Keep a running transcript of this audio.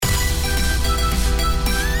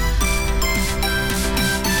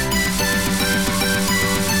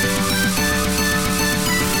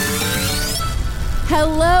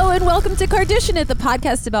and welcome to Kardashian, the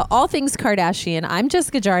podcast about all things Kardashian. I'm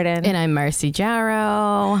Jessica Jardin. And I'm Marcy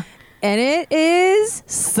Jarrow. And it is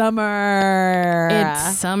summer.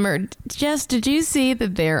 It's summer. Jess, did you see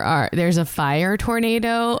that there's a fire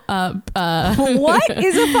tornado? What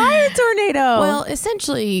is a fire tornado? Well,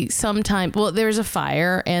 essentially there's a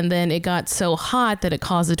fire and then it got so hot that it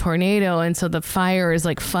caused a tornado. And so the fire is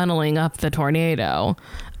like funneling up the tornado.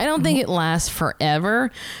 I don't think it lasts forever,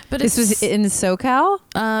 but this was in SoCal?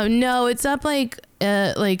 No, it's up like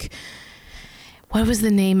what was the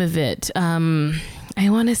name of it? I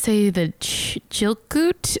want to say the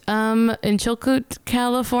Chilkoot in Chilkoot,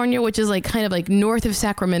 California, which is like kind of like north of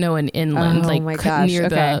Sacramento and inland, near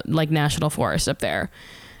the like national forest up there.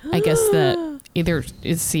 I guess that either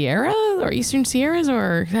is Sierra or Eastern Sierras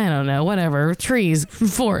or I don't know, whatever. Trees,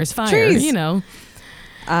 forest, fire, you know.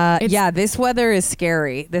 This weather is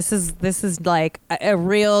scary. This is like a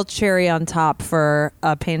real cherry on top for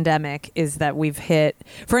a pandemic is that we've hit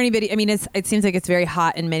for anybody. I mean, it seems like it's very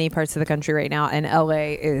hot in many parts of the country right now, and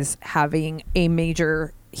LA is having a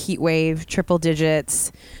major heat wave, triple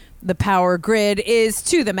digits. The power grid is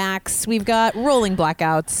to the max. We've got rolling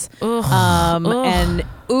blackouts.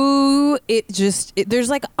 There's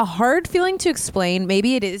like a hard feeling to explain.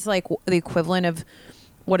 Maybe it is like the equivalent of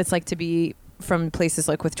what it's like to be from places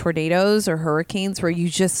like with tornadoes or hurricanes, where you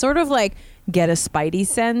just sort of like get a spidey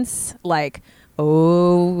sense, like,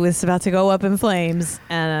 oh, it's about to go up in flames,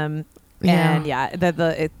 it is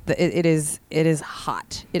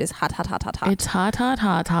hot. It is hot. It's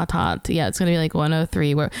hot. Yeah, it's gonna be like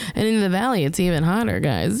 103. And in the valley, it's even hotter,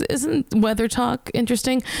 guys. Isn't weather talk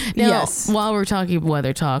interesting? Now, yes. While we're talking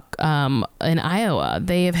weather talk, in Iowa,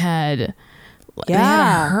 they had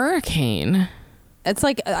a hurricane. It's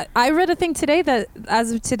like I read a thing today that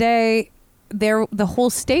as of today, the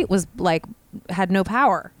whole state was like had no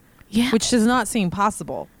power. Yeah, which does not seem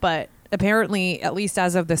possible, but apparently, at least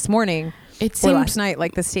as of this morning, last night,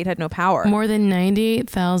 like the state had no power. More than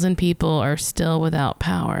 98,000 people are still without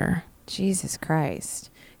power. Jesus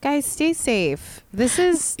Christ. Guys, stay safe. This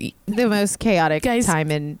is the most chaotic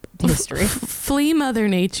time in history. Flee Mother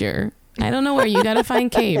Nature. I don't know where. You got to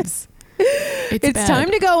find caves. It's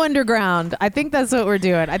time to go underground. I think that's what we're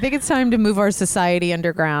doing. I think it's time to move our society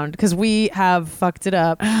underground because we have fucked it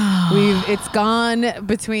up. It's gone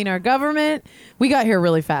between our government. We got here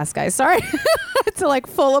really fast, guys. Sorry to like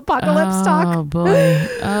full apocalypse talk. Oh boy.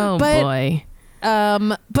 Boy.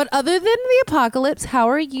 But other than the apocalypse, how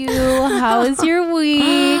are you? How is your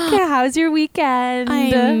week? How's your weekend?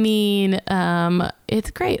 I mean,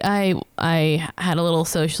 it's great. I had a little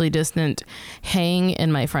socially distant hang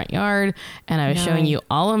in my front yard, and I was showing you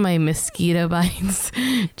all of my mosquito bites.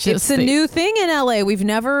 It's a new thing in LA. We've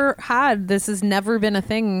never had. This has never been a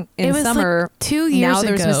thing in summer. Like 2 years now ago,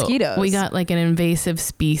 there's mosquitoes. We got like an invasive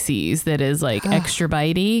species that is like extra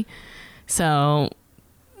bitey. So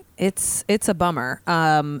it's a bummer.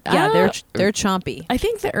 They're chompy. I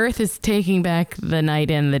think the earth is taking back the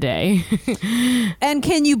night and the day. And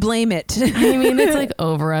can you blame it? I mean, it's like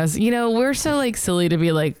over us. You know, we're so like silly to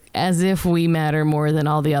be like as if we matter more than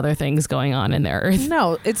all the other things going on in the earth.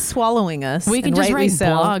 No, it's swallowing us. We can just write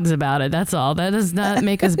blogs about it. That's all. That does not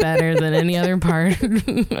make us better than any other part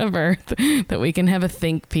of earth that we can have a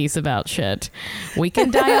think piece about shit. We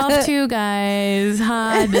can die off too, guys.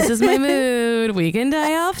 Hi, this is my mood. We can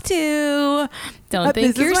die off too. Don't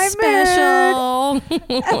think you're special.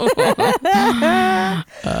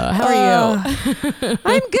 How are you?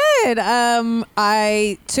 I'm good.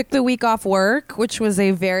 I took the week off work, which was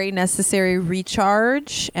a very necessary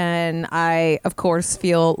recharge. And I, of course,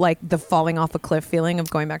 feel like the falling off a cliff feeling of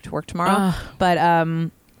going back to work tomorrow. But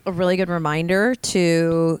a really good reminder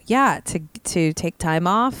to take time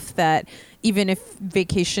off, that even if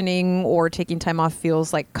vacationing or taking time off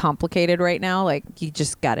feels like complicated right now, like you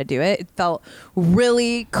just got to do it. It felt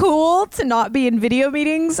really cool to not be in video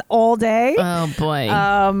meetings all day. Oh boy.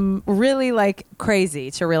 Really like crazy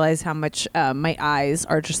to realize how much my eyes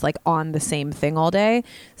are just like on the same thing all day.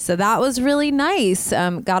 So that was really nice.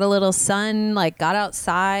 Got a little sun, like got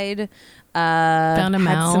outside. Found a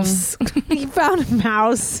mouse. He found a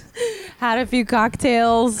mouse. Had a few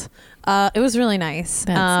cocktails. It was really nice.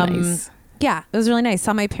 That's nice. Yeah, it was really nice.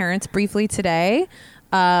 Saw my parents briefly today.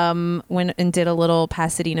 Went and did a little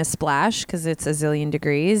Pasadena splash because it's a zillion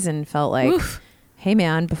degrees, and felt like, hey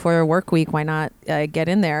man, before a work week, why not get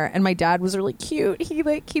in there? And my dad was really cute. He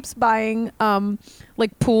like keeps buying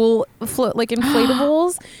like pool float, like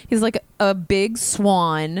inflatables. He's like a big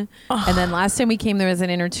swan. And then last time we came, there was an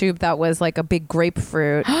inner tube that was like a big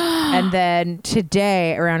grapefruit. And then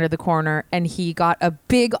today around the corner, and he got a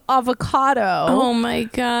big avocado. Oh my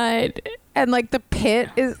God. and like the pit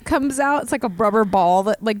comes out. It's like a rubber ball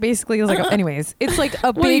that like basically is like anyways, it's like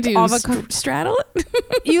a big avocado. Straddle it?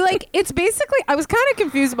 You like, it's basically, I was kind of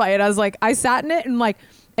confused by it. I was like, I sat in it and like,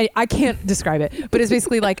 I can't describe it, but it's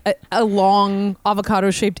basically like a long avocado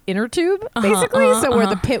shaped inner tube, basically. Where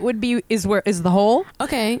the pit would be is the hole.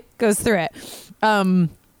 Okay. Goes through it.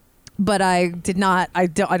 But I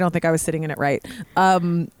don't think I was sitting in it right.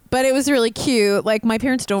 But it was really cute. Like, my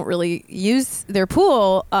parents don't really use their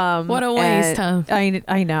pool. What a waste, huh?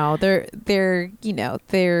 I know. They're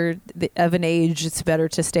of an age. It's better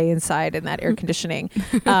to stay inside in that air conditioning.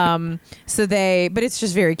 But it's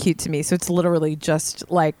just very cute to me. So it's literally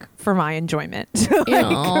just like for my enjoyment.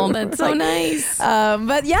 That's so nice.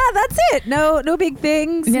 But yeah, that's it. No big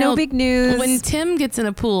things. Now, no big news. When Tim gets in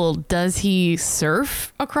a pool, does he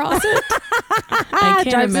surf across it? I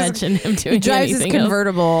can't imagine him doing anything. He drives his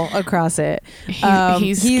convertible across it.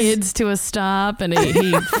 He skids to a stop and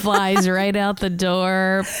he flies right out the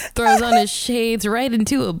door, throws on his shades right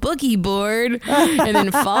into a boogie board, and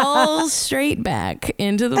then falls straight back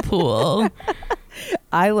into the pool.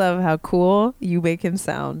 I love how cool you make him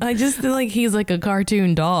sound. I just feel like he's like a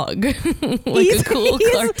cartoon dog. Cartoon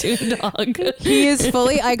dog. He is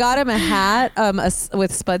fully. I got him a hat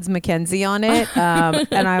with Spuds McKenzie on it.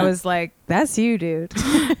 And I was like, that's you, dude.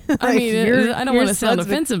 I mean, I don't want to sound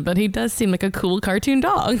offensive, but he does seem like a cool cartoon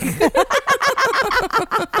dog.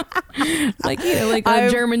 Like a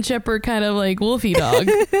German Shepherd kind of like wolfy dog.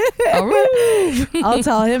 I'll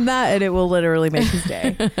tell him that and it will literally make his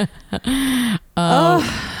day.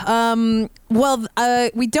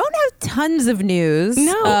 We don't have tons of news.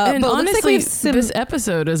 No, and honestly, this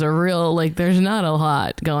episode is a real, like, there's not a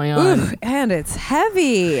lot going on. Oof, and it's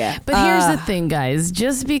heavy. But here's the thing, guys.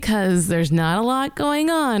 Just because there's not a lot going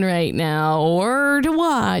on right now or to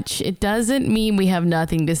watch, it doesn't mean we have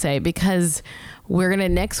nothing to say, because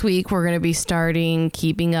next week, we're going to be starting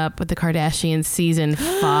Keeping Up with the Kardashians Season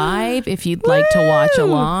 5. If you'd like to watch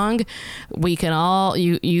along, we can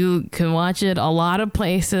you can watch it a lot of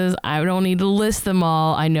places. I don't need to list them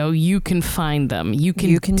all. I know you can find them. You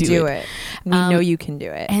can do it. We know you can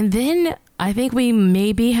do it. And then I think we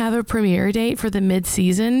maybe have a premiere date for the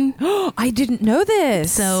mid-season. I didn't know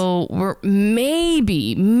this. So we're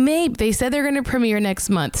maybe they said they're going to premiere next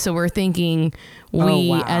month. So we're thinking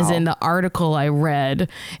as in the article I read,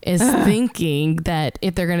 is thinking that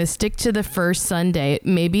if they're going to stick to the first Sunday,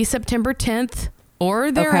 maybe September 10th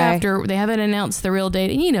or thereafter. Okay. They haven't announced the real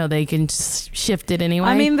date, and they can shift it anyway.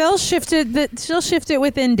 I mean, they'll shift it. She'll shift it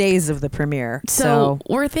within days of the premiere. So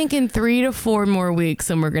we're thinking 3 to 4 more weeks,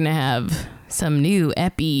 and we're going to have some new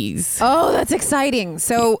epis. Oh, that's exciting.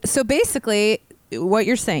 So basically, what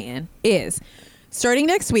you're saying is, starting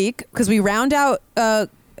next week, because we round out Khloe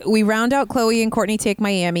and Kourtney Take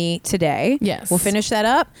Miami today. Yes, we'll finish that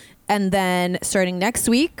up. And then starting next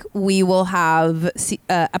week, we will have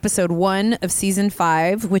episode 1 of season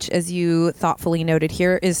 5, which, as you thoughtfully noted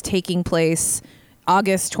here, is taking place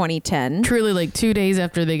August 2010. Truly like 2 days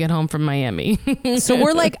after they get home from Miami. So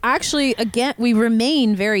we're like, actually, again, we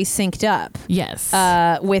remain very synced up. Yes.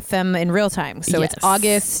 With them in real time. So It's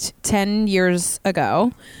August 10 years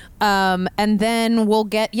ago. And then we'll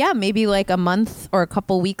get, maybe like a month or a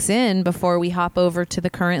couple weeks in before we hop over to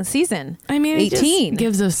the current season. I mean, 18. It just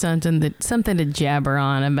gives us something to jabber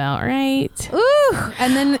on about, right? Ooh.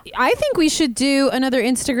 And then I think we should do another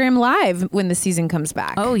Instagram Live when the season comes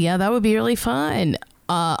back. Oh, yeah, that would be really fun.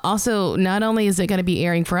 Also, not only is it going to be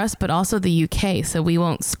airing for us, but also the UK, so we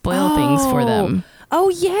won't spoil things for them. Oh,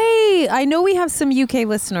 yay. I know we have some UK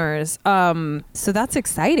listeners. So that's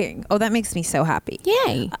exciting. Oh, that makes me so happy.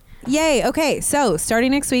 Yay. Yay. Okay. So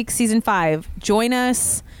starting next week, season 5, join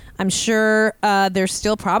us. I'm sure there's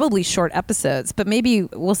still probably short episodes, but maybe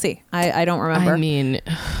we'll see. I don't remember. I mean,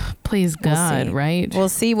 please God, right? We'll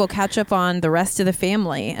see. We'll catch up on the rest of the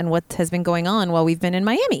family and what has been going on while we've been in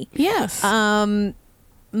Miami. Yes.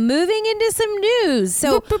 Moving into some news.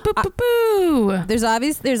 So there's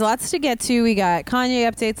lots to get to. We got Kanye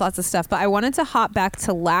updates, lots of stuff. But I wanted to hop back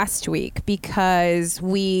to last week because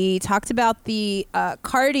we talked about the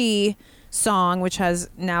Cardi song, which has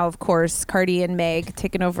now, of course, Cardi and Meg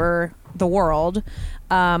taken over the world.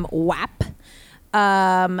 WAP.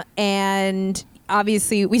 And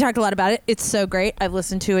obviously, we talked a lot about it. It's so great. I've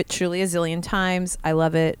listened to it truly a zillion times. I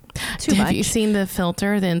love it too much. Have you seen the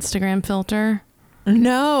filter, the Instagram filter?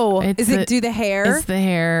 No. Do the hair? It's the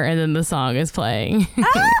hair, and then the song is playing.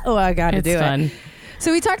 Oh, I got to do fun. it.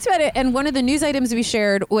 So we talked about it, and one of the news items we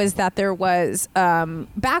shared was that there was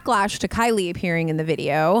backlash to Kylie appearing in the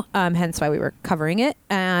video, hence why we were covering it,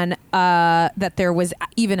 and that there was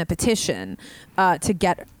even a petition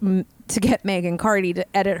to to get Meg and Cardi to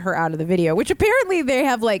edit her out of the video, which apparently they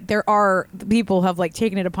have people have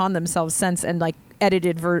taken it upon themselves since and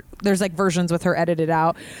edited there's versions with her edited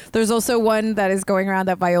out. There's also one that is going around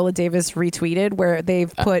that Viola Davis retweeted where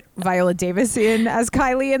they've put Viola Davis in as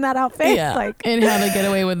Kylie in that outfit. Yeah. In How to Get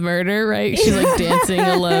Away with Murder, right? She's dancing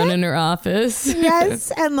alone in her office.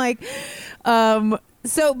 Yes. And but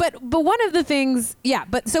one of the things,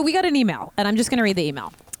 so we got an email, and I'm just going to read the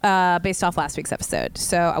email. Based off last week's episode.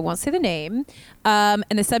 So I won't say the name. And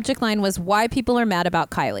the subject line was why people are mad about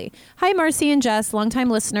Kylie. Hi, Marcy and Jess, longtime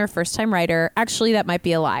listener, first time writer. Actually, that might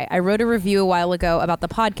be a lie. I wrote a review a while ago about the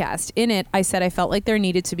podcast. In it, I said I felt like there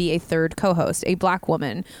needed to be a third co-host, a black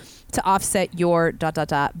woman, to offset your ...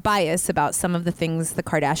 bias about some of the things the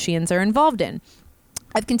Kardashians are involved in.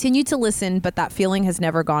 I've continued to listen, but that feeling has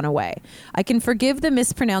never gone away. I can forgive the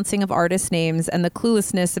mispronouncing of artist names and the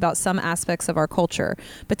cluelessness about some aspects of our culture,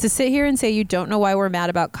 but to sit here and say you don't know why we're mad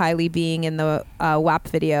about Kylie being in the WAP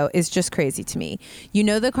video is just crazy to me. You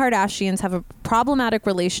know the Kardashians have a problematic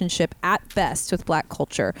relationship at best with black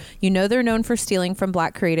culture. You know they're known for stealing from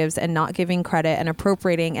black creatives and not giving credit and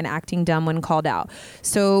appropriating and acting dumb when called out.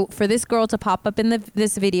 So for this girl to pop up in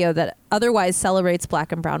this video that otherwise celebrates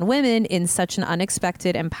black and brown women in such an unexpected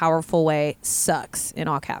and powerful way sucks, in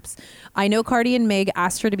all caps. I know Cardi and Meg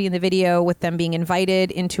asked her to be in the video. With them being invited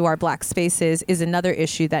into our black spaces is another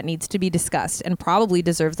issue that needs to be discussed and probably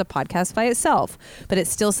deserves a podcast by itself, but it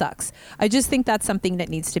still sucks. I just think that's something that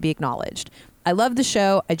needs to be acknowledged. I love the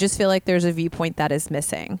show. I just feel like there's a viewpoint that is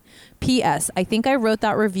missing. P.S. I think I wrote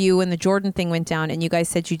that review when the Jordan thing went down and you guys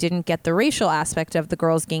said you didn't get the racial aspect of the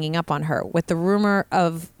girls ganging up on her. With the rumor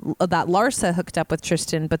of that Larsa hooked up with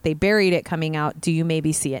Tristan, but they buried it coming out. Do you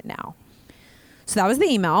maybe see it now? So that was the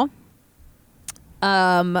email.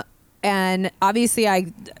 And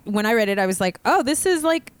obviously when I read it, I was like, oh, this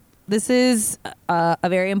is a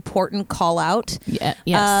very important call out. Yeah,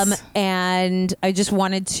 yes. And I just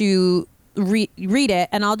wanted to read it,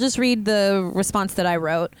 and I'll just read the response that I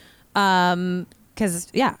wrote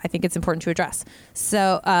because I think it's important to address.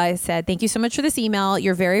 So I said, thank you so much for this email.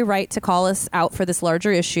 You're very right to call us out for this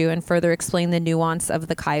larger issue and further explain the nuance of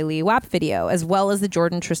the Kylie WAP video, as well as the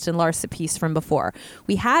Jordan Tristan Larsa piece from before.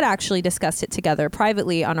 We had actually discussed it together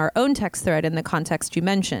privately on our own text thread in the context you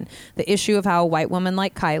mentioned. The issue of how a white woman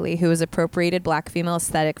like Kylie, who has appropriated black female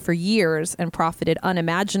aesthetic for years and profited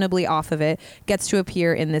unimaginably off of it, gets to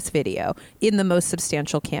appear in this video in the most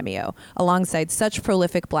substantial cameo, alongside such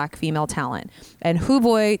prolific black female talent. And who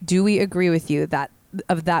boy, do we agree with you that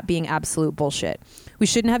being absolute bullshit. We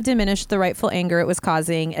shouldn't have diminished the rightful anger it was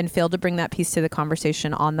causing and failed to bring that piece to the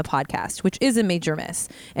conversation on the podcast, which is a major miss.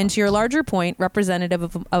 And to your larger point, representative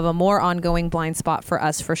of a more ongoing blind spot for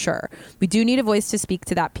us for sure. We do need a voice to speak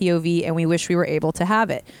to that POV, and we wish we were able to have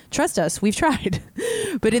it. Trust us, we've tried.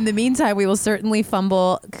 But in the meantime, we will certainly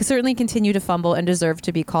continue to fumble and deserve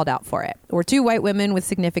to be called out for it. We're two white women with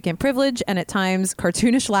significant privilege and at times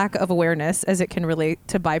cartoonish lack of awareness as it can relate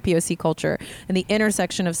to BIPOC culture and the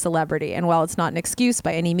intersection of celebrity. And while it's not an excuse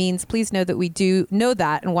by any means, please know that we do know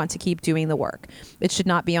that and want to keep doing the work. It should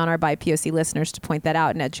not be on our BIPOC listeners to point that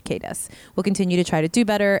out and educate us. We'll continue to try to do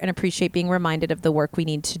better and appreciate being reminded of the work we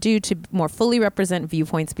need to do to more fully represent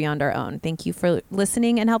viewpoints beyond our own. Thank you for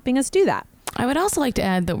listening and helping us do that. I would also like to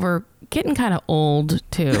add that we're getting kind of old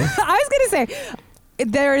too. I was going to say,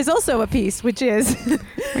 there is also a piece which is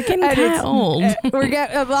we're getting kind of old. We're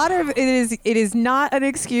getting a lot of it is not an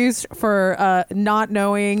excuse for not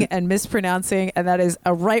knowing and mispronouncing, and that is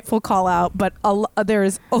a rightful call out. But there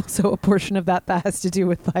is also a portion of that has to do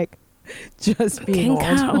with just being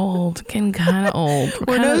old. Getting kind of old.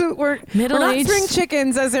 We're not spring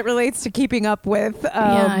chickens as it relates to keeping up with.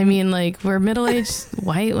 I mean, we're middle-aged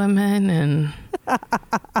white women and.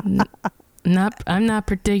 I'm not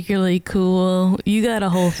particularly cool. You got a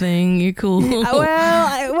whole thing. You're cool.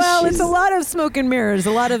 Well, it's a lot of smoke and mirrors,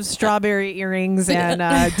 a lot of strawberry earrings and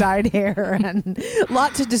dyed hair, and a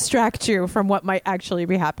lot to distract you from what might actually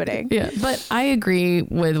be happening. Yeah, but I agree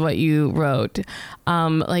with what you wrote.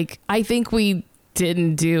 I think we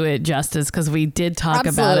didn't do it justice because we did talk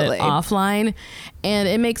about it offline, and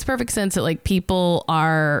it makes perfect sense that people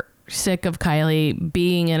are sick of Kylie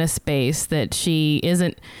being in a space that she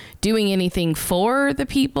isn't doing anything for the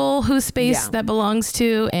people whose space that belongs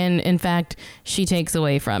to, and in fact she takes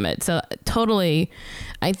away from it. So totally,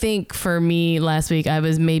 I think for me last week I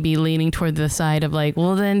was maybe leaning toward the side of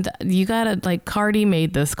well then you gotta Cardi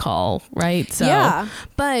made this call, right? So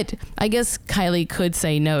but I guess Kylie could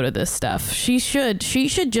say no to this stuff. She should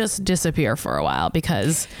just disappear for a while,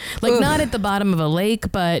 because not at the bottom of a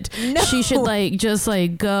lake, but she should just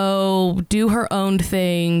go do her own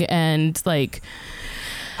thing and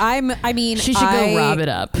I mean, she should go rob it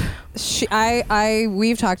up.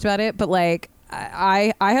 We've talked about it, but like,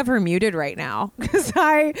 I have her muted right now because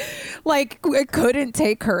I couldn't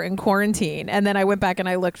take her in quarantine. And then I went back and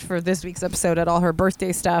I looked for this week's episode at all her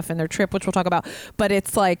birthday stuff and their trip, which we'll talk about. But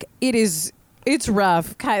it's like, it's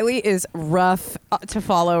rough. Kylie is rough to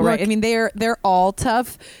follow, right? I mean, they're all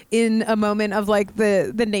tough in a moment of like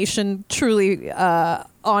the nation truly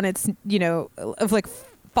on its, of like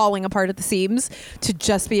falling apart at the seams, to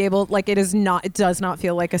just be able, like, it does not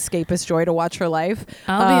feel like escapist joy to watch her life.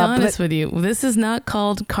 I'll be honest with you, this is not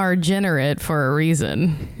called Cargenerate for a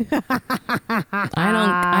reason.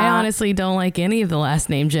 I honestly don't like any of the last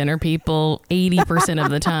name Jenner people 80% of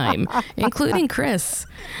the time, including Chris.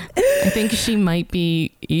 I think she might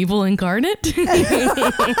be evil incarnate.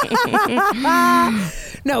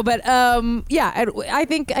 No, but yeah, I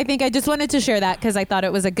think I just wanted to share that because I thought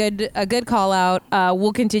it was a good call out.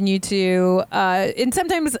 We'll continue to, and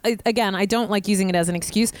sometimes, again, I don't like using it as an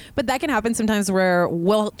excuse, but that can happen sometimes where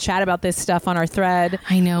we'll chat about this stuff on our thread.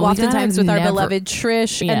 I know. Oftentimes with our beloved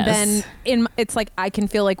Trish, yes. And then it's like I can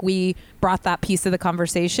feel like we brought that piece of the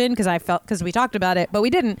conversation because we talked about it, but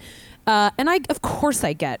we didn't. And of course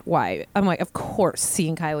I get why. I'm like, of course,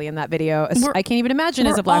 seeing Kylie in that video, I can't even imagine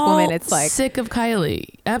as a black woman. It's like sick of Kylie.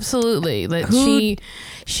 Absolutely. That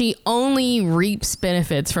she only reaps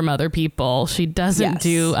benefits from other people. She doesn't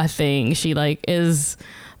do a thing. She is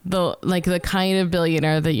the kind of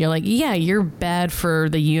billionaire that you're like, yeah, you're bad for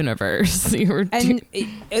the universe. The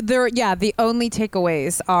only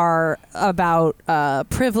takeaways are about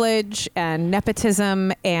privilege and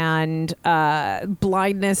nepotism and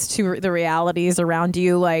blindness to the realities around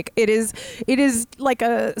you. Like it is like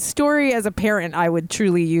a story as a parent I would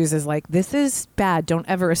truly use as like, this is bad. Don't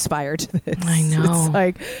ever aspire to this. I know. It's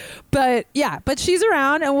like, but she's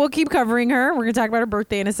around and we'll keep covering her. We're gonna talk about her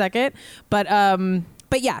birthday in a second, but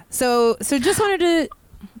yeah, so just wanted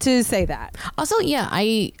to say that. Also, yeah,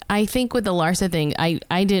 I think with the Larsa thing,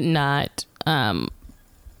 I did not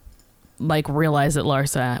realize that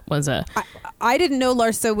Larsa was I didn't know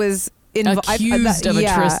Larsa was accused of a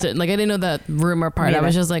Tristan. Like I didn't know that rumor part. I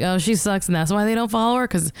was just like, oh, she sucks, and that's why they don't follow her.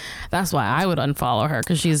 Because that's why I would unfollow her,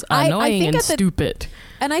 because she's annoying and stupid.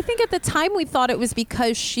 And I think at the time we thought it was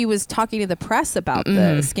because she was talking to the press about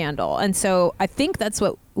the scandal, and so I think that's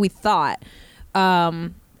what we thought.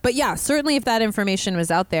 But yeah, certainly if that information was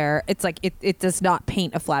out there, it's like it does not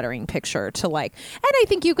paint a flattering picture to like, and I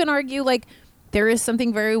think you can argue like there is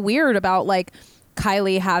something very weird about like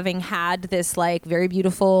Kylie having had this like very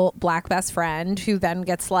beautiful black best friend who then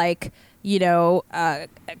gets like,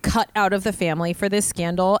 cut out of the family for this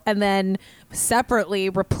scandal, and then separately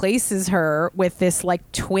replaces her with this like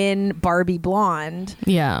twin Barbie blonde.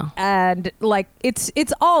 Yeah. And like it's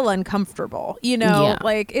all uncomfortable,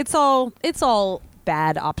 like it's all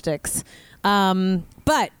bad optics.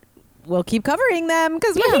 But we'll keep covering them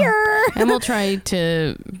because we're here. And we'll try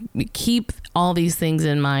to keep all these things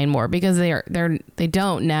in mind more, because they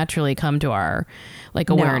don't naturally come to our like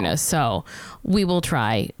awareness. So we will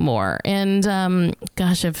try more. And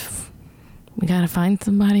gosh, if we gotta find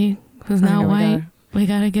somebody who's not white, we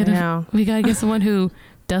gotta get someone who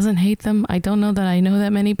doesn't hate them. I don't know that I know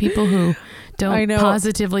that many people who don't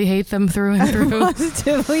positively hate them through and through.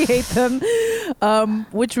 Positively hate them,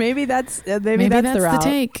 which maybe that's the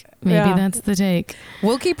take. Maybe that's the take.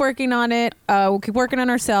 We'll keep working on it. We'll keep working on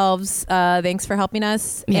ourselves. Thanks for helping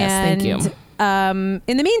us. Yes, thank you.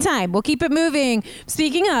 In the meantime, we'll keep it moving.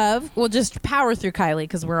 Speaking of, we'll just power through Kylie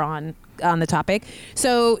because we're on the topic.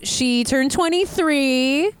 So she turned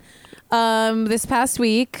 23 this past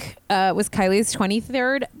week. Was Kylie's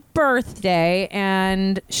 23rd birthday,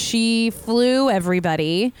 and she flew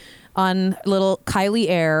everybody on little Kylie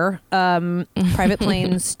Air private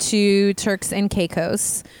planes to Turks and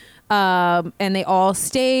Caicos. And they all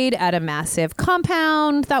stayed at a massive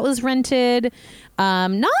compound that was rented.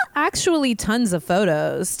 Not actually tons of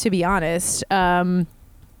photos, to be honest.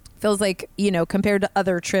 Feels like, compared to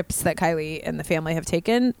other trips that Kylie and the family have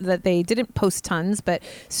taken, that they didn't post tons, but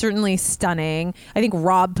certainly stunning. I think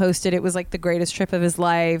Rob posted it was like the greatest trip of his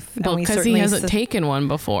life. Well, because he hasn't taken one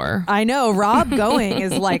before. I know. Rob going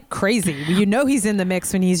is like crazy. He's in the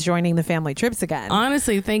mix when he's joining the family trips again.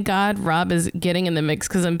 Honestly, thank God Rob is getting in the mix,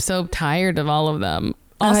 because I'm so tired of all of them.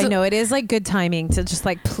 Also, I know it is like good timing to just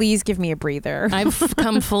like, please give me a breather. I've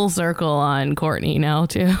come full circle on Kourtney now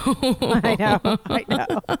too. I know.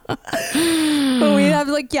 But we have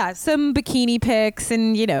like, some bikini pics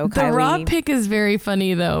and, Kylie. The Rob pic is very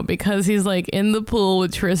funny though, because he's like in the pool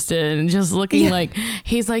with Tristan, just looking like,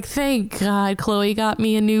 he's like, thank God Khloe got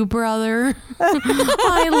me a new brother.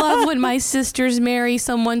 I love when my sisters marry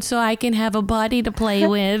someone so I can have a body to play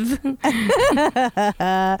with.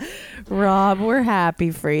 Rob, we're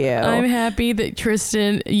happy for you. I'm happy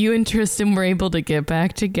that you and Tristan were able to get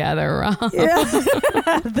back together, Rob. Yeah.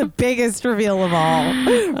 The biggest reveal of all,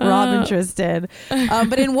 Rob and Tristan.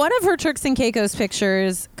 But in one of her Turks and Caicos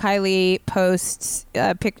pictures, Kylie posts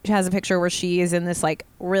has a picture where she is in this like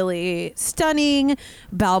really stunning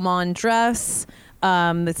Balmain dress.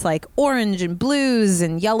 It's like orange and blues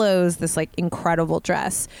and yellows, this like incredible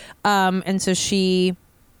dress. And so she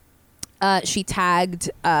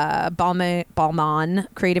tagged Balmain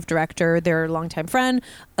creative director, their longtime friend,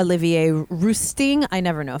 Olivier Rousting. I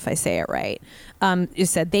never know if I say it right. It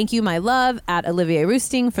said, thank you, my love, at Olivier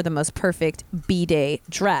Rousting for the most perfect B-Day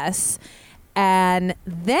dress. And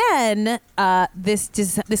then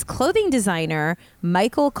this clothing designer,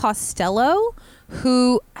 Michael Costello,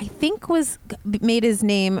 who I think made his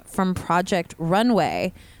name from Project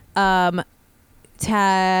Runway,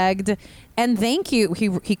 tagged, and thank you,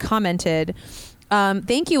 he commented,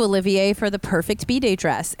 thank you, Olivier, for the perfect B-Day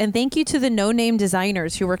dress. And thank you to the no-name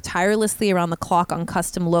designers who work tirelessly around the clock on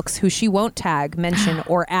custom looks, who she won't tag, mention,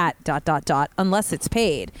 or at ... unless it's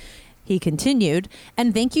paid. He continued,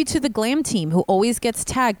 and thank you to the glam team who always gets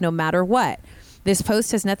tagged no matter what. This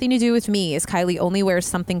post has nothing to do with me, as Kylie only wears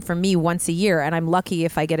something from me once a year, and I'm lucky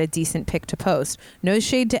if I get a decent pic to post. No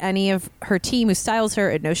shade to any of her team who styles her,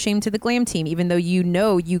 and no shame to the glam team, even though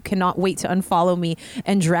you cannot wait to unfollow me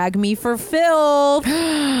and drag me for filth.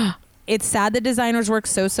 It's sad that designers work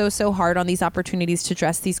so hard on these opportunities to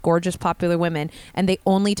dress these gorgeous, popular women, and they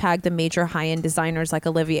only tag the major high-end designers like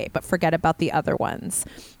Olivier, but forget about the other ones.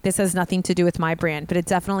 This has nothing to do with my brand, but it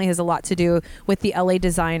definitely has a lot to do with the LA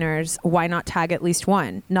designers. Why not tag at least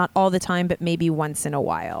one? Not all the time, but maybe once in a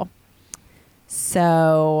while.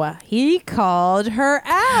 So he called her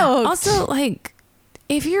out. Also, like,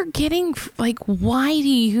 if you're getting, like, why do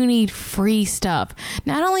you need free stuff?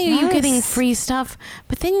 Not only are you getting free stuff,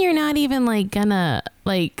 but then you're not even like gonna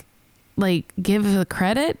like give the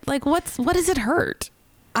credit. Like, what does it hurt?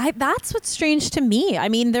 That's what's strange to me. I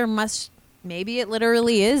mean, maybe it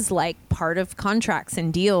literally is like part of contracts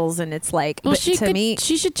and deals, and it's like, well, she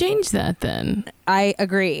should change that then. I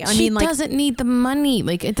agree. She doesn't need the money.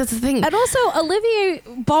 Like, that's the thing. And also, Olivier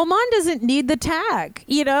Balmain doesn't need the tag.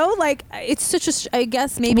 Like, it's such a. I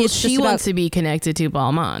guess maybe it's she wants to be connected to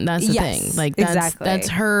Balmain. That's the thing. Like, that's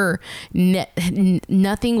her.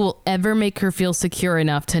 Nothing will ever make her feel secure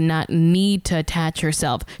enough to not need to attach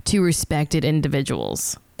herself to respected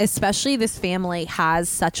individuals. Especially this family has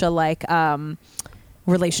such a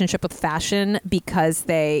relationship with fashion, because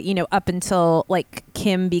they, up until like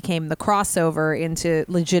Kim became the crossover into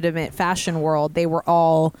legitimate fashion world, they were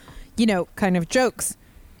all, kind of jokes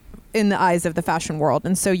in the eyes of the fashion world.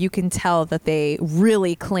 And so you can tell that they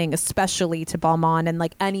really cling, especially to Balmain and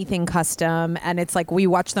like anything custom. And it's like, we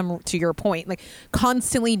watch them, to your point, like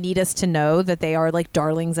constantly need us to know that they are like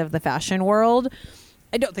darlings of the fashion world.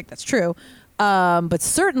 I don't think that's true. But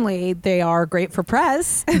certainly they are great for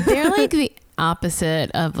press. They're like the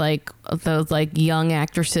opposite of like those like young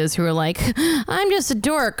actresses who are like, I'm just a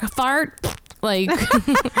dork, fart. Like,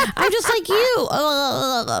 I'm just like you.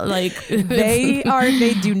 Like,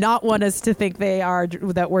 they do not want us to think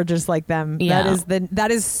that we're just like them. Yeah.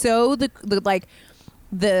 That is so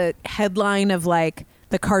the headline of like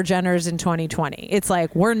the Kardashians in 2020. It's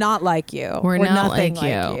like, we're not like you. We're not like you.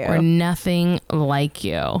 We're nothing like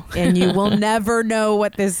you. And you will never know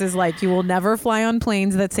what this is like. You will never fly on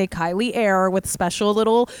planes that say Kylie Air with special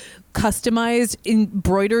little customized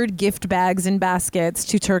embroidered gift bags and baskets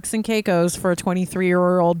to Turks and Caicos for a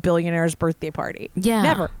 23-year-old billionaire's birthday party. Yeah.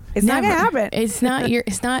 Never. It's not going to happen. It's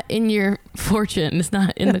not in your fortune. It's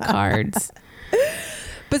not in the cards.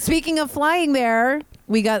 But speaking of flying there,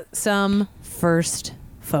 we got some first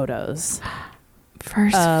photos.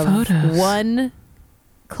 One,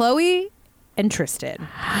 Khloe and Tristan.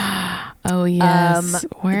 Oh, yes.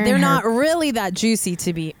 They're not really that juicy,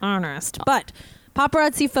 to be honest. But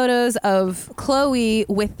paparazzi photos of Khloe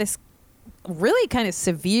with this really kind of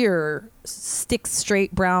severe stick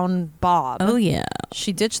straight brown bob. Oh, yeah.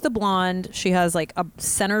 She ditched the blonde. She has like a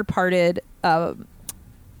center parted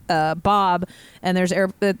bob, and there's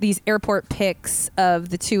these airport pics of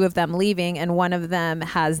the two of them leaving, and one of them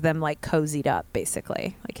has them like cozied up,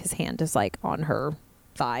 basically, like his hand is like on her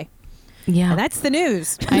thigh. Yeah. And that's the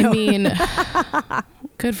news. I mean,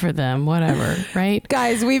 good for them. Whatever. Right?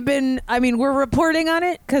 Guys, we're reporting on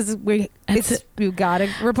it because we got to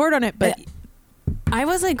report on it. But I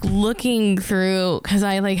was like looking through because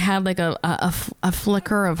I like had like a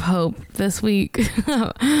flicker of hope this week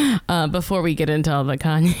before we get into all the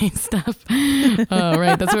Kanye stuff.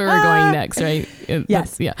 Right. That's where we're going next, right?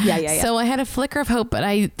 Yes. Yeah. So I had a flicker of hope, but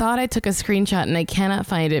I thought I took a screenshot and I cannot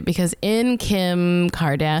find it because in Kim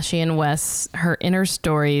Kardashian West's her inner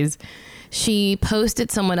stories, she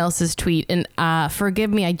posted someone else's tweet and forgive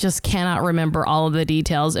me, I just cannot remember all of the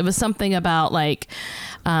details. It was something about like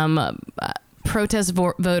protest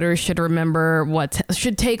voters should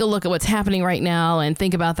should take a look at what's happening right now and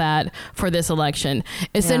think about that for this election.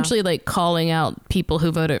 Essentially like calling out people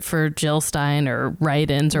who voted for Jill Stein or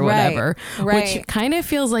write-ins or whatever, which kind of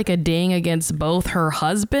feels like a ding against both her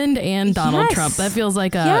husband and Donald Trump. That feels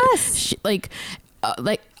like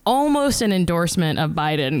like almost an endorsement of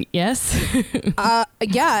Biden. Yes.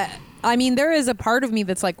 Yeah. I mean, there is a part of me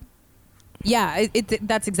that's like, yeah,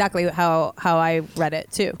 that's exactly how I read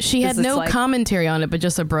it too. She had no commentary on it, but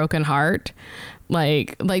just a broken heart.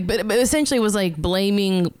 But essentially was like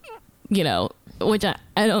blaming, which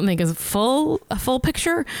I don't think is a full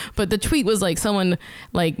picture, but the tweet was like someone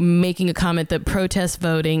like making a comment that protest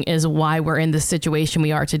voting is why we're in the situation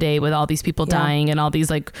we are today with all these people dying and all these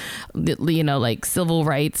like civil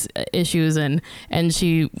rights issues, and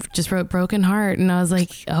she just wrote broken heart, and I was like,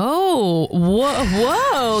 oh,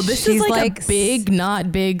 whoa, this is like a big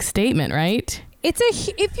not big statement, right?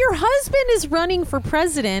 If your husband is running for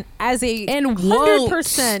president as a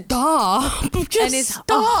 100%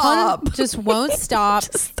 stop, just won't stop,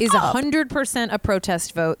 is 100% a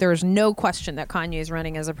protest vote. There is no question that Kanye is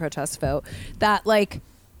running as a protest vote. That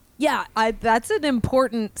that's an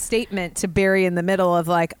important statement to bury in the middle of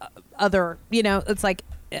like other, it's like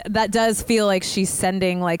that does feel like she's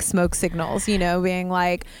sending like smoke signals, being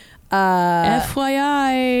like.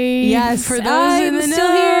 FYI, yes, for those I'm in the still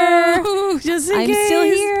know, here. Just in I'm case. still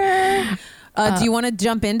here. Do you want to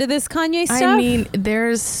jump into this Kanye stuff? I mean,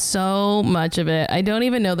 there's so much of it. I don't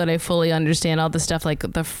even know that I fully understand all the stuff, like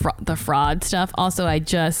the fraud stuff. Also, I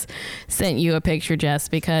just sent you a picture, Jess,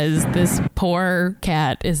 because this poor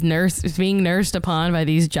cat is being nursed upon by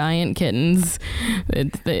these giant kittens.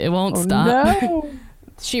 It won't stop. No.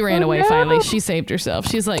 She ran away finally. She saved herself.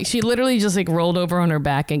 She's like, she literally just like rolled over on her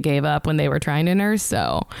back and gave up when they were trying to nurse.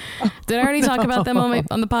 So did I already talk about them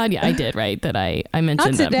on the pod? Yeah, I did, right? That I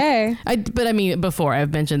mentioned them. Not today. But I mean, before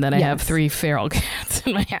I've mentioned that I have 3 feral cats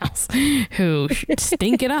in my house who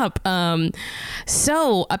stink it up.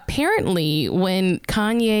 So apparently when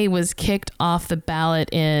Kanye was kicked off the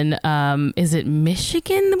ballot in, is it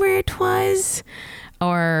Michigan where it was?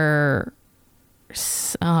 Or...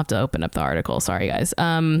 I'll have to open up the article. Sorry, guys.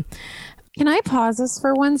 Can I pause this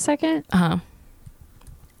for 1 second? All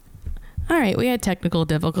right. We had technical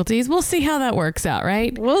difficulties. We'll see how that works out,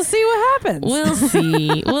 right? We'll see what happens. We'll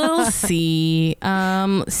see. We'll see.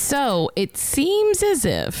 So it seems as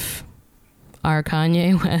if our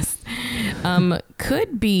Kanye West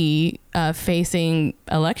could be facing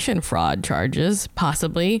election fraud charges,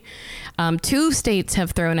 possibly. 2 states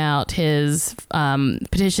have thrown out his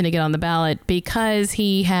petition to get on the ballot because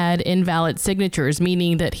he had invalid signatures,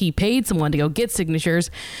 meaning that he paid someone to go get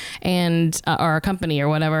signatures and or a company or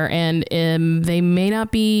whatever, and they may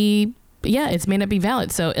not be. Yeah, it may not be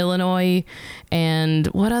valid. So Illinois and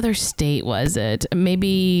what other state was it?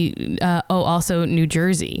 Maybe, also New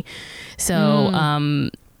Jersey. So,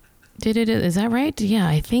 is that right? Yeah,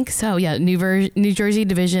 I think so. Yeah, New Jersey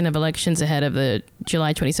Division of Elections ahead of the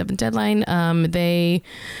July 27th deadline. They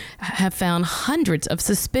have found hundreds of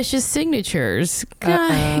suspicious signatures.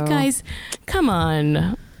 Guys, come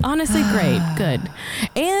on. Honestly, great. Good.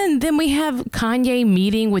 And then we have Kanye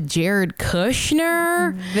meeting with Jared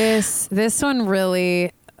Kushner. This one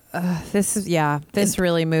really... this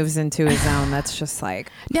really moves into his zone. That's just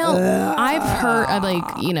like... Now, I've heard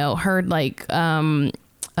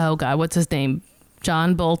oh God, what's his name?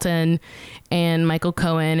 John Bolton and Michael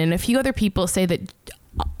Cohen and a few other people say that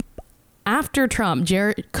after Trump,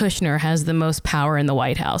 Jared Kushner has the most power in the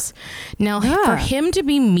White House. Now, for him to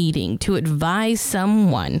be meeting to advise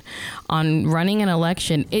someone on running an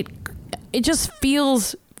election, it just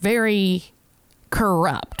feels very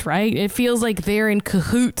corrupt, right? It feels like they're in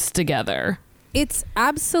cahoots together. It's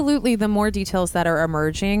absolutely the more details that are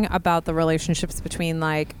emerging about the relationships between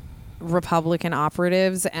like Republican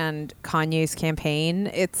operatives and Kanye's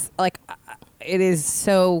campaign. It's like... it is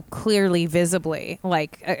so clearly visibly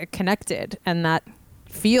like connected, and that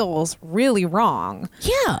feels really wrong.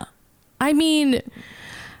 Yeah. I mean,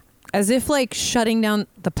 as if like shutting down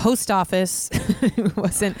the post office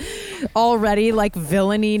wasn't already like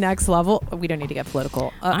villainy next level. We don't need to get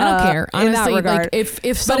political. I don't care. Honestly, like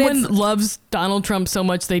if someone loves Donald Trump so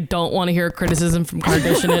much they don't want to hear criticism from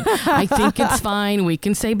Kardashian, I think it's fine. We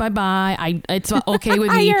can say bye-bye. It's okay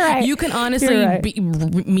with me. Right. You can honestly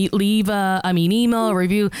leave email, a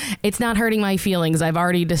review. It's not hurting my feelings. I've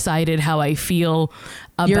already decided how I feel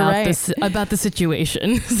about the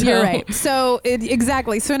situation. So. You're right. So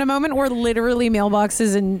exactly. So in a moment where literally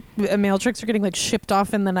mailboxes and mail trucks are getting like shipped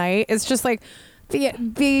off in the night, it's just like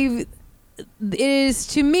it is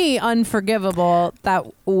to me unforgivable that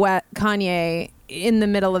Kanye in the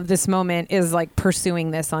middle of this moment is like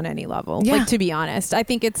pursuing this on any level. Yeah. Like, to be honest, I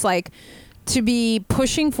think it's like to be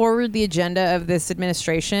pushing forward the agenda of this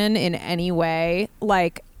administration in any way,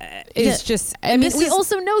 like, is just. I mean, we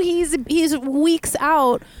also know he's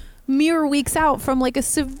mere weeks out from like a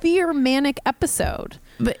severe manic episode.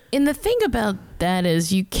 And the thing about that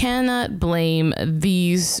is you cannot blame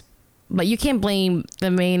these, like, you can't blame the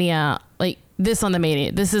mania, like this on the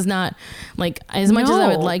mania. This is not like, as much as I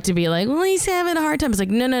would like to be like, well, he's having a hard time. It's like,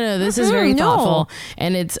 no, this is very thoughtful,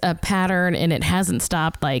 and it's a pattern, and it hasn't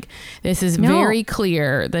stopped. Like, this is very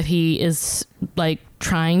clear that he is like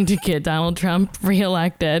trying to get Donald Trump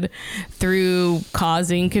reelected through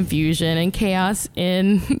causing confusion and chaos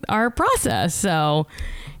in our process. So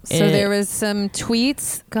there was some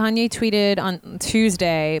tweets. Kanye tweeted on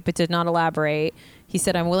Tuesday, but did not elaborate. He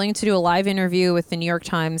said, I'm willing to do a live interview with the New York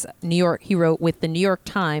Times. He wrote with the New York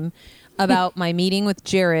Times about my meeting with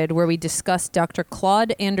Jared, where we discussed Dr.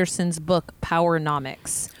 Claude Anderson's book,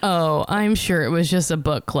 Powernomics. Oh, I'm sure it was just a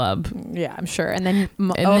book club. Yeah, I'm sure. And then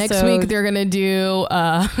next week they're going to do,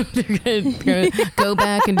 they're gonna go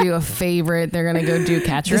back and do a favorite. They're going to go do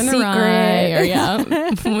Catcher in the Rye.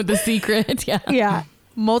 Or, with The Secret. Yeah. Yeah.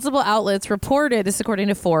 Multiple outlets reported, this according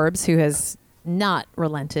to Forbes, who has not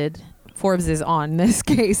relented. Forbes is on this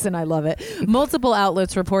case, and I love it. Multiple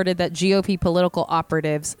outlets reported that GOP political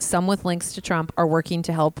operatives, some with links to Trump, are working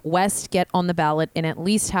to help West get on the ballot in at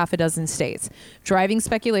least half a dozen states, driving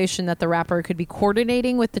speculation that the rapper could be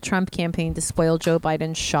coordinating with the Trump campaign to spoil Joe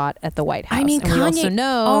Biden's shot at the White House. I mean, and Kanye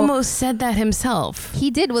almost said that himself.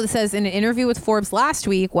 He did. Well, it says in an interview with Forbes last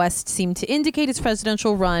week, West seemed to indicate his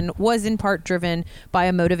presidential run was in part driven by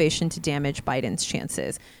a motivation to damage Biden's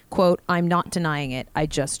chances. Quote, I'm not denying it. I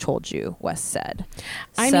just told you, West said.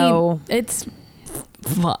 I mean, it's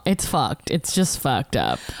fucked. It's just fucked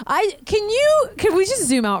up. Can we just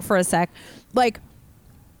zoom out for a sec? Like,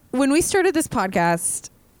 when we started this podcast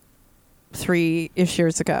 3-ish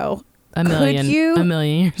years ago, a million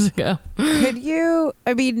years ago,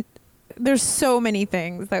 I mean, there's so many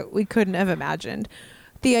things that we couldn't have imagined.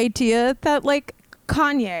 The idea that like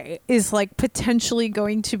Kanye is like potentially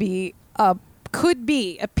going to be could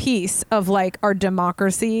be a piece of like our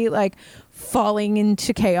democracy like falling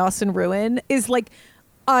into chaos and ruin is like,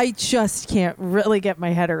 I just can't really get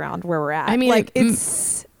my head around where we're at. I mean, like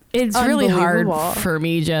it's really hard for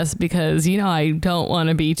me just because, I don't want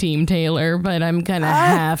to be Team Taylor, but I'm gonna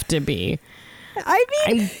have to be. I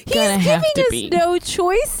mean, he's giving us no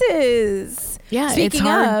choices. Yeah, Speaking it's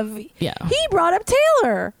hard. Of, he brought up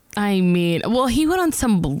Taylor. I mean, well, he went on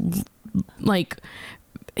some like.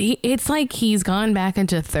 It's like he's gone back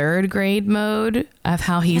into third grade mode of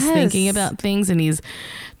how he's thinking about things, and he's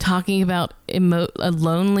talking about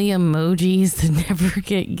lonely emojis that never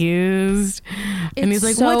get used. And he's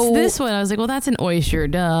like, what's this one? I was like, well, that's an oyster.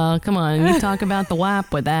 Duh. Come on. You talk about the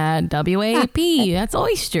WAP with that. WAP. That's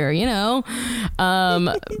oyster,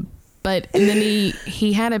 But and then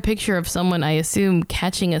he had a picture of someone, I assume,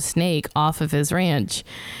 catching a snake off of his ranch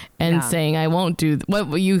and saying, I won't do what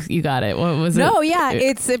you got it. What was it? No, yeah.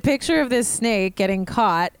 It's a picture of this snake getting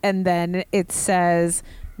caught, and then it says,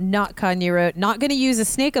 Kanye wrote, not going to use a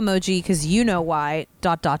snake emoji because you know why, ...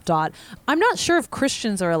 I'm not sure if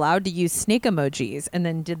Christians are allowed to use snake emojis, and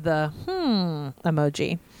then did the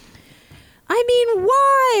emoji. I mean,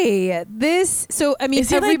 why this? So, I mean, is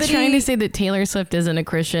he like trying to say that Taylor Swift isn't a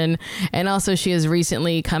Christian, and also she has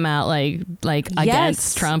recently come out like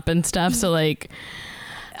against Trump and stuff. So like,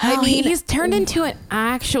 I mean, he's turned into an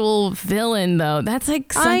actual villain, though. That's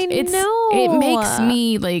like, I know. It makes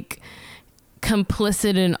me like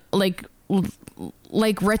complicit in like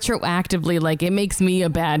retroactively, like it makes me a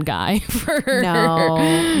bad guy for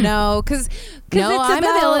no because I'm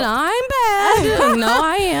a villain, I'm bad. No,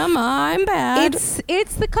 I'm bad.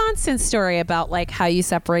 It's the constant story about like how you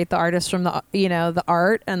separate the artist from the the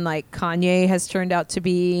art, and like Kanye has turned out to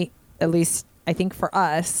be, at least I think for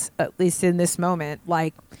us, at least in this moment,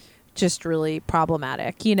 like just really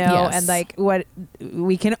problematic, you know, Yes. and like what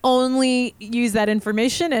we can only use that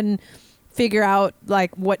information and figure out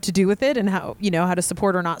like what to do with it and how, you know, how to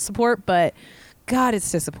support or not support. But God,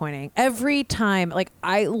 it's disappointing every time. Like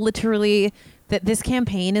I literally, that this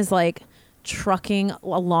campaign is like trucking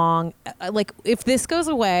along. Like if this goes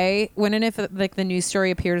away, when and if like the news story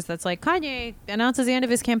appears that's like Kanye announces the end of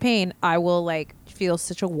his campaign, I will like feel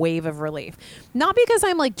such a wave of relief. Not because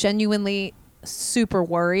I'm like genuinely super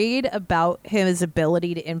worried about his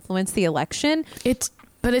ability to influence the election.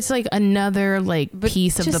 But it's like another like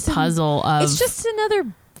piece of the puzzle of. It's just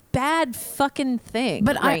another bad fucking thing.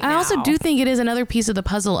 But right I also now. do think it is another piece of the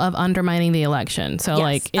puzzle of undermining the election. So Yes,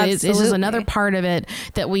 like it's just another part of it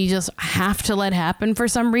that we just have to let happen for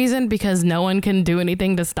some reason, because no one can do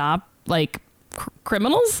anything to stop like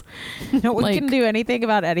criminals. No one can do anything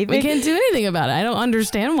about anything. We can't do anything about it. I don't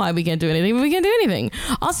understand why we can't do anything, but we can't do anything.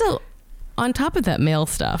 Also, on top of that mail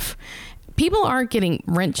stuff, people aren't getting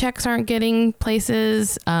rent checks, aren't getting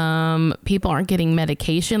places. People aren't getting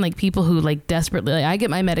medication. Like people who like desperately, like I get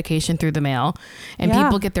my medication through the mail, and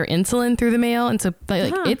people get their insulin through the mail, and so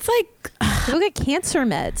like it's like people get cancer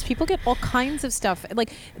meds. People get all kinds of stuff.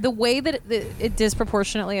 Like the way that it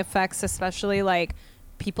disproportionately affects, especially like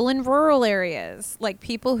people in rural areas, like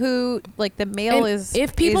people who like the mail is.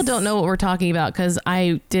 If people don't know what we're talking about, because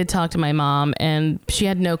I did talk to my mom and she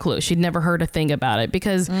had no clue. She'd never heard a thing about it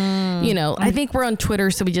because, you know, I think we're on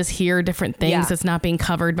Twitter, so we just hear different things that's not being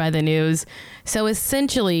covered by the news. So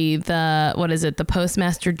essentially the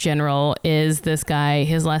Postmaster General is this guy.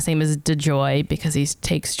 His last name is DeJoy because he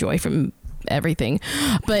takes joy from everything,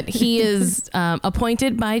 but he is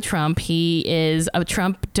appointed by Trump. He is a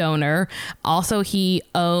Trump donor. Also, he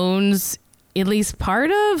owns at least part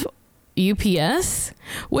of UPS,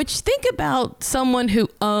 which, think about someone who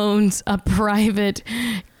owns a private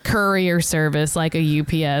courier service like a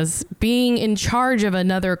UPS being in charge of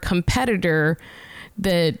another competitor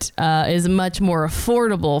that is much more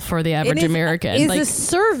affordable for the average American. Is like, a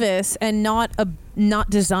service and not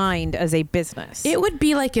designed as a business. It would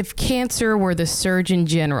be like if cancer were the Surgeon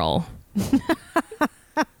General.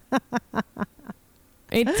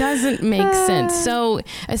 It doesn't make sense. So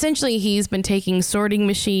essentially, he's been taking sorting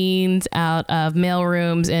machines out of mail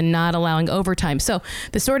rooms and not allowing overtime. So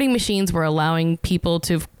the sorting machines were allowing people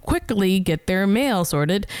to quickly get their mail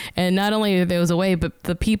sorted. And not only are those away, but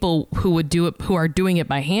the people who would do it, who are doing it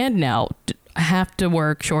by hand now, have to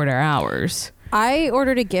work shorter hours. I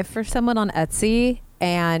ordered a gift for someone on Etsy,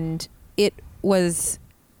 and it was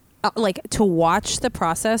like to watch the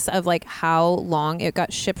process of like how long it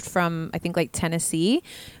got shipped from, I think like Tennessee,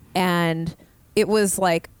 and it was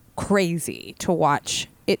like crazy to watch.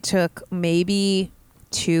 It took maybe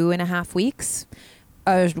 2.5 weeks.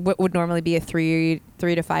 What would normally be a 3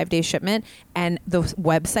 to 5 day shipment, and the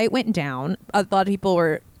website went down. A lot of people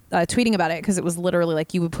were tweeting about it because it was literally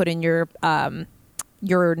like you would put in your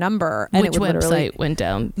number, and which it would website went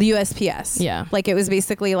down? The USPS. Yeah. Like it was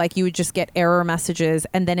basically like you would just get error messages,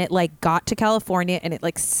 and then it like got to California, and it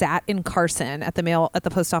like sat in Carson at the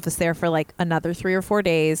post office there for like another 3 or 4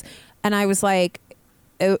 days. And I was like,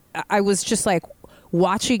 I was just like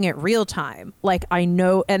watching it real time. Like I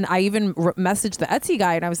know, and I even messaged the Etsy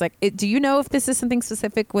guy, and I was like, do you know if this is something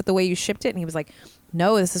specific with the way you shipped it? And he was like,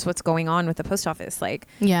 no, this is what's going on with the post office. Like,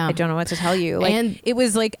 I don't know what to tell you. Like, and it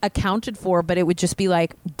was like accounted for, but it would just be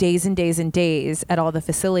like days and days and days at all the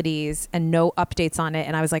facilities and no updates on it.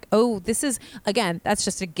 And I was like, oh, this is, again, that's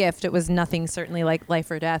just a gift. It was nothing certainly like life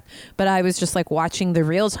or death, but I was just like watching the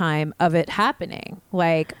real time of it happening.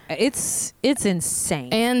 Like it's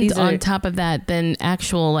insane. And on top of that, then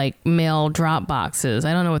actual like mail drop boxes.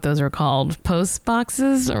 I don't know what those are called. Post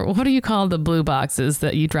boxes, or what do you call the blue boxes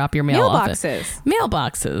that you drop your mail off?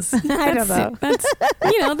 Mailboxes. I don't know. That's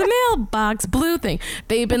the mailbox blue thing.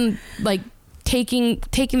 They've been like taking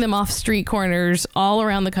them off street corners all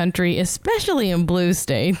around the country, especially in blue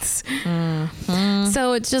states. Mm-hmm.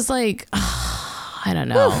 So it's just like, I don't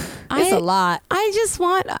know. It's a lot.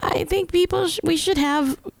 I think we should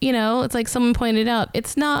have, it's like someone pointed out,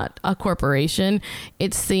 it's not a corporation.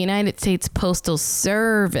 It's the United States Postal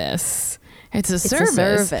Service. It's a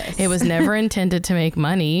service. It was never intended to make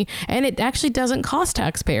money, and it actually doesn't cost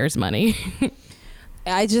taxpayers money.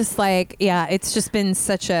 I just like, it's just been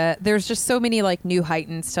there's just so many like new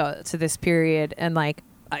heightens to this period. And like,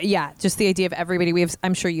 just the idea of everybody,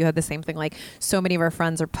 I'm sure you had the same thing. Like so many of our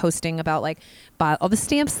friends are posting about like all the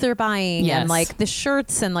stamps they're buying and like the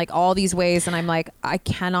shirts and like all these ways. And I'm like, I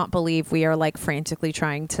cannot believe we are like frantically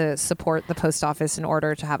trying to support the post office in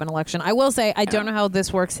order to have an election. I will say, I don't know how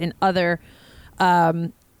this works in other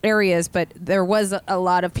areas, but there was a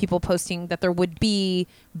lot of people posting that there would be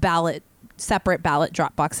separate ballot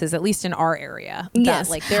drop boxes, at least in our area. Yes.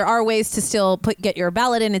 Like there are ways to still get your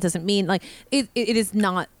ballot in. It doesn't mean like it is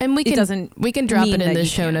not. And we can drop it in the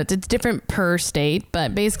show notes. It's different per state,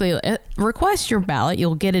 but basically request your ballot.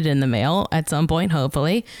 You'll get it in the mail at some point,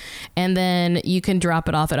 hopefully. And then you can drop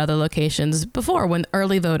it off at other locations before when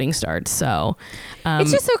early voting starts. So it's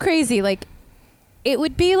just so crazy. Like it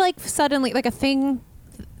would be like suddenly like a thing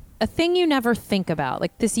you never think about.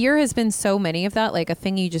 Like this year has been so many of that, like a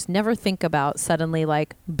thing you just never think about suddenly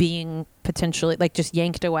like being potentially like just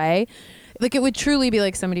yanked away. Like it would truly be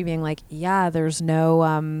like somebody being like, yeah, there's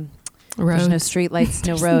no there's no street lights,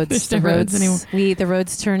 no roads. There's no roads anymore. The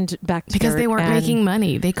roads turned back to because dirt they weren't making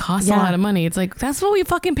money. They cost a lot of money. It's like, that's what we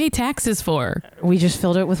fucking pay taxes for. We just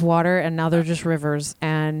filled it with water and now they're just rivers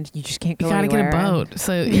and you just can't go anywhere. You gotta get a boat.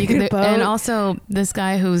 So you can, and also this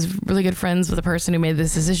guy who's really good friends with the person who made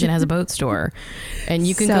this decision has a boat store and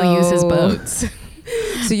you can go use his boats.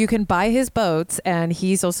 So you can buy his boats and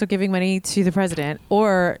he's also giving money to the president,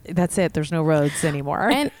 or that's it. There's no roads anymore.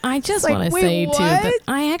 And I just want to say too that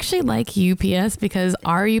I actually like UPS because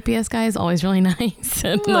our UPS guy is always really nice.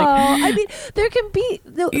 And I mean, there can be.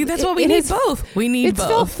 That's what we need both. We need both. It's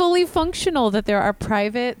still fully functional that there are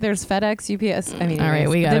private. There's FedEx, UPS. I mean, all right,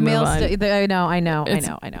 we got to move on. I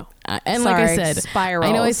know. And Sorry, like I said, spirals.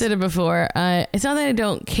 I know I said it before. It's not that I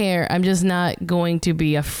don't care. I'm just not going to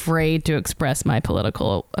be afraid to express my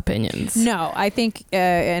political opinions. No, I think,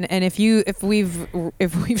 and if we've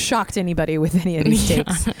shocked anybody with any of these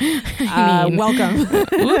takes, welcome.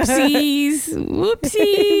 Whoopsies.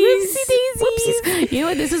 Whoopsies. You know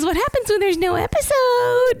what? This is what happens when there's no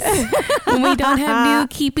episodes. When we don't have new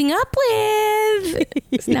keeping up with.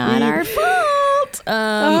 It's not our fault.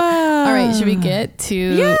 All right, should we get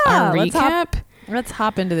to our recap? Let's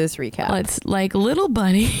hop into this recap. Let's, like little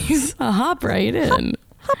bunnies, hop right in.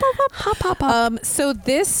 Hop. So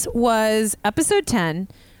this was episode 10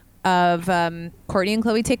 of Kourtney and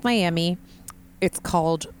Khloe Take Miami. It's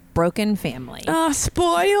called Broken Family.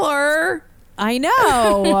 Spoiler. I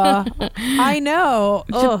know. I know.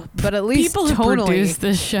 But at least people who produce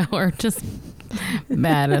this show are just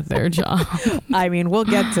mad at their job. I mean, we'll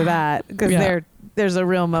get to that because there's a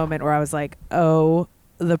real moment where I was like, oh,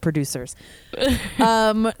 the producers.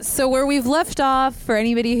 So where we've left off, for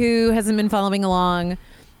anybody who hasn't been following along,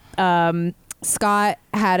 Scott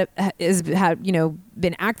had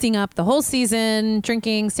been acting up the whole season,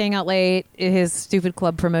 drinking, staying out late, his stupid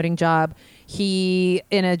club promoting job. He,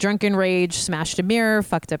 in a drunken rage, smashed a mirror,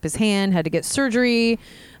 fucked up his hand, had to get surgery.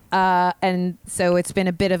 And so it's been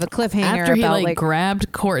a bit of a cliffhanger. After he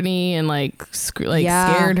grabbed Kourtney and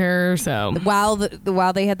scared her. So while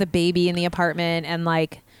they had the baby in the apartment and I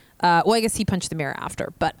guess he punched the mirror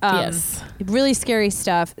after, but yes, really scary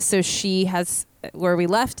stuff. So she has, where we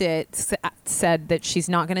left it, said that she's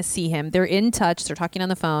not going to see him. They're in touch. They're talking on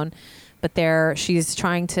the phone, but she's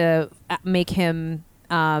trying to make him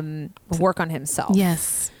work on himself.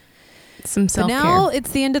 Yes. Some self-care. But now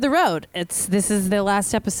it's the end of the road. This is the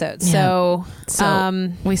last episode. Yeah.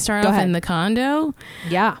 So we start off in the condo.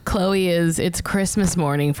 Yeah. It's Christmas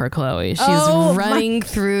morning for Khloe. She's running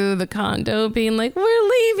through the condo being like, we're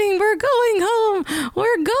leaving. We're going home.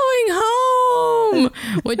 We're going home.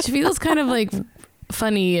 Which feels kind of like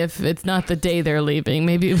funny if it's not the day they're leaving.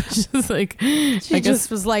 Maybe it was just like she just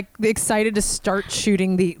was like excited to start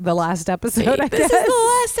shooting the last episode. This is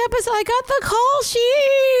the last episode. I got the call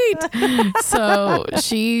sheet. So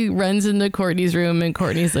she runs into Kourtney's room and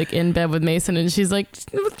Kourtney's like in bed with Mason and she's like,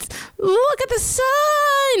 look at the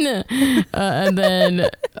sun. And then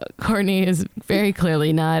Kourtney is very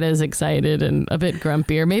clearly not as excited and a bit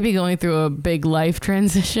grumpier, maybe going through a big life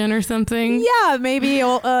transition or something. Yeah, maybe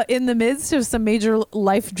in the midst of some major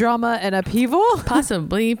life drama and upheaval.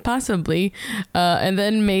 Possibly. And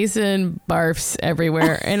then Mason barfs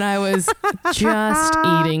everywhere and I was just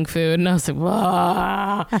eating food and I was like,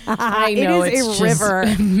 whoa. I know it's a river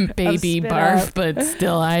baby barf, but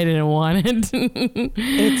still I didn't want it.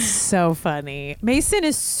 It's so funny. Mason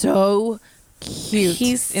is so cute.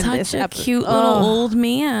 He's such a cute little old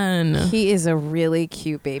man. He is a really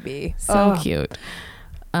cute baby. So cute.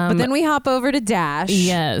 But then we hop over to Dash.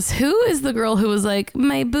 Yes. Who is the girl who was like,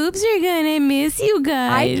 my boobs are gonna miss you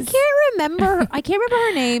guys? I can't remember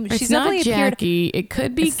her name. She's not Jackie. It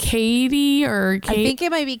could be Katie or Kate. I think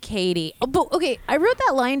it might be Katie. Oh, but okay, I wrote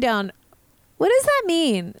that line down. What does that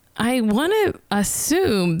mean? I want to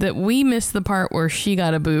assume that we missed the part where she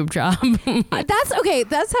got a boob job. That's okay.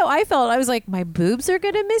 That's how I felt. I was like, my boobs are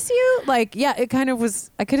going to miss you? Like, yeah, it kind of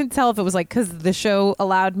was. I couldn't tell if it was like because the show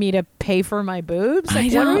allowed me to pay for my boobs. Like, I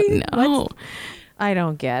don't know. I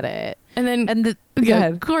don't get it. And then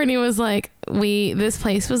Kourtney was like, this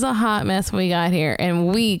place was a hot mess when we got here,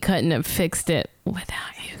 and we couldn't have fixed it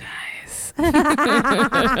without you guys.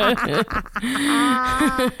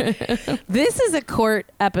 This is a Kourt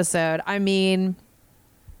episode. I mean,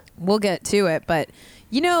 we'll get to it, but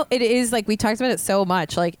it is like we talked about it so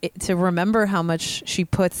much, like to remember how much she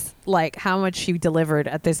puts, like how much she delivered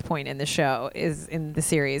at this point in the show is in the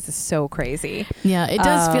series is so crazy. Yeah, it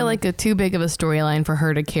does feel like too big of a storyline for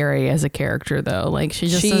her to carry as a character, though. Like she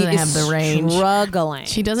doesn't have the range. Struggling.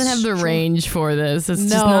 She doesn't have the range for this. It's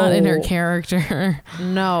just not in her character.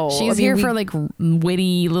 No, she's here for like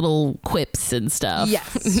witty little quips and stuff.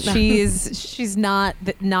 Yes, she's not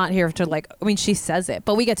here to like. I mean, she says it,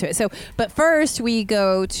 but we get to it. So, but first we go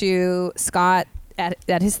to Scott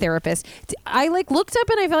at his therapist. I looked up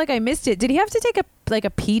and I felt like I missed it. Did he have to take a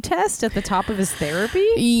pee test at the top of his therapy?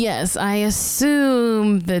 Yes, I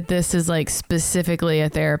assume that this is like specifically a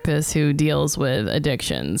therapist who deals with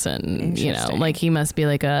addictions, and like he must be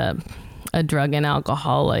like a drug and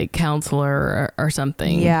alcohol like counselor or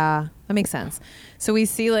something. Yeah, that makes sense. So we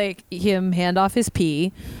see like him hand off his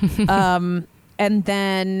pee, and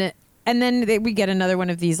then we get another one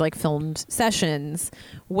of these like filmed sessions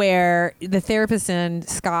where the therapist and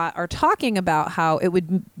Scott are talking about how it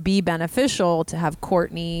would be beneficial to have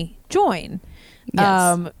Kourtney join.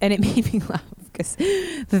 Yes. And it made me laugh because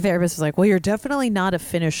the therapist was like, well, you're definitely not a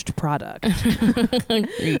finished product.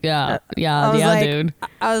 yeah, dude.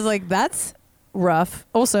 I was like, that's rough.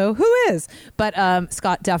 Also, who is? But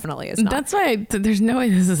Scott definitely is not. That's why there's no way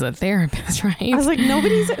this is a therapist, right? I was like,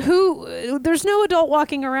 there's no adult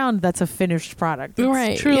walking around that's a finished product.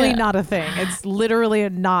 It's truly not a thing. It's literally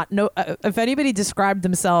if anybody described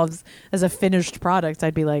themselves as a finished product,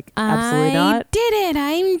 I'd be like, absolutely not. I did it.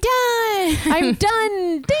 I'm done. I'm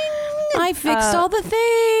done. Ding. I fixed all the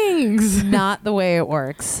things. Not the way it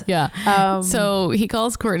works. Yeah. So he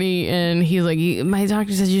calls Kourtney and he's like, my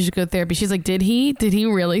doctor says you should go to therapy. She's like, did he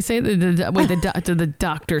really say that? Did the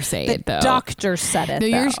doctor say it though? The doctor said it.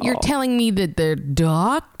 No, you're telling me that the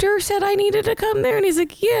doctor said I needed to come there, and he's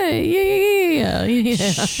like, yeah.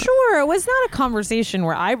 Sure, it was not a conversation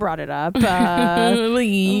where I brought it up.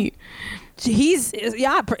 He's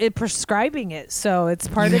prescribing it, so it's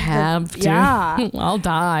part of have to. Yeah, I'll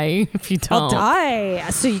die if you don't. I'll die.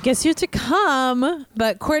 So you guess you have to come.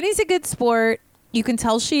 But Kourtney's a good sport. You can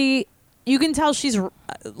tell she's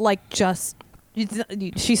like just.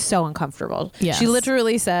 She's so uncomfortable. Yes. She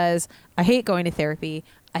literally says, I hate going to therapy.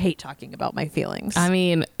 I hate talking about my feelings. I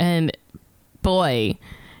mean, and boy,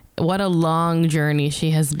 what a long journey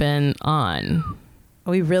she has been on.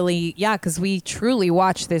 Because we truly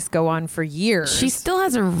watched this go on for years. She still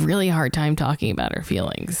has a really hard time talking about her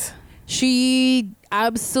feelings. She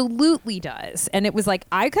absolutely does. And it was like,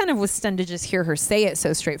 I kind of was stunned to just hear her say it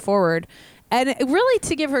so straightforward. And really,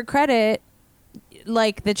 to give her credit,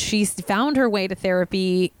 like that she's found her way to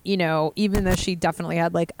therapy, even though she definitely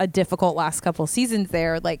had like a difficult last couple seasons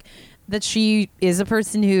there, like that she is a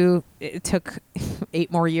person who it took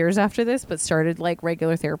 8 more years after this, but started like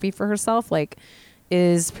regular therapy for herself, like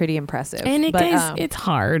is pretty impressive. And it's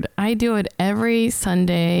hard. I do it every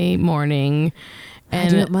Sunday morning. And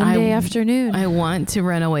I do it Monday afternoon. I want to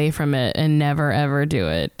run away from it and never, ever do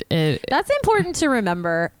it. That's important to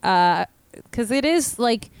remember because it is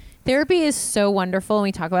like, therapy is so wonderful, and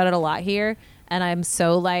we talk about it a lot here. And I'm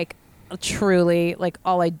so like, truly, like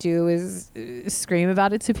all I do is scream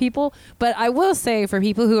about it to people. But I will say, for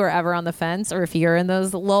people who are ever on the fence, or if you're in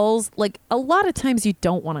those lulls, like a lot of times you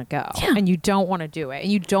don't want to go, and you don't want to do it,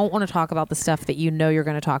 and you don't want to talk about the stuff that you're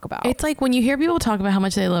going to talk about. It's like when you hear people talk about how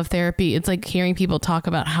much they love therapy, it's like hearing people talk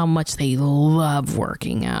about how much they love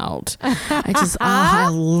working out. I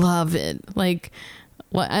love it. Like.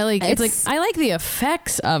 What I like, it's like I like the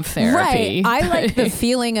effects of therapy. Right. I like the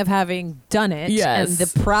feeling of having done it, and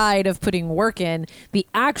the pride of putting work in. The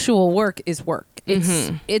actual work is work.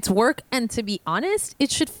 It's work, and to be honest,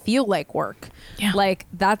 it should feel like work. Yeah. Like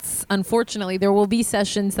that's unfortunately there will be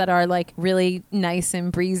sessions that are like really nice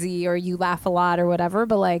and breezy, or you laugh a lot or whatever,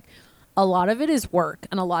 but like a lot of it is work,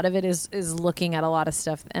 and a lot of it is looking at a lot of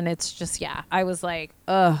stuff, and it's just I was like,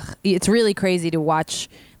 ugh, it's really crazy to watch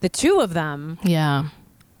the two of them. Yeah.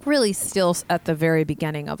 Really still at the very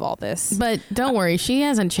beginning of all this. But don't worry, she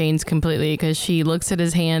hasn't changed completely, because she looks at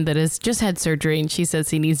his hand that has just had surgery, and she says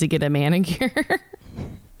he needs to get a manicure.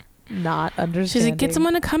 Not understanding. She's like, get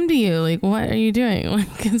someone to come to you. Like, what are you doing?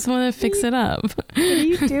 Like, get someone to fix it up. What are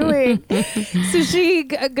you doing? So she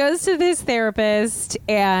goes to this therapist,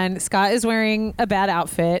 and Scott is wearing a bad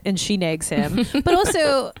outfit, and she nags him. But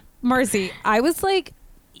also, Marcy, I was like,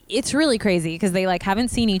 it's really crazy because they like haven't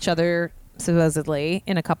seen each other supposedly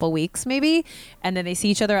in a couple weeks maybe, and then they see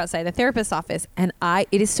each other outside the therapist's office. And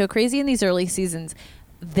it is so crazy in these early seasons,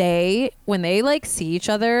 when they like see each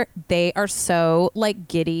other, they are so like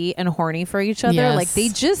giddy and horny for each other. Yes. Like they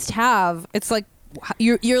just have, it's like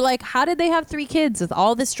you're like, how did they have 3 kids with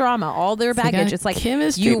all this drama, all their baggage? It's like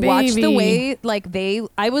chemistry, you watch baby. the way like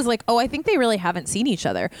I was like, oh, I think they really haven't seen each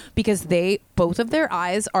other, because both of their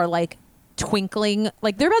eyes are like twinkling,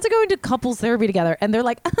 like they're about to go into couples therapy together, and they're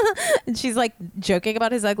like and she's like joking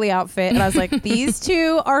about his ugly outfit, and I was like, these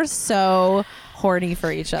two are so horny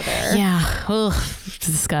for each other. Yeah. Ugh,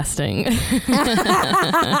 disgusting.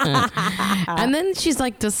 And then she's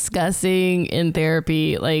like discussing in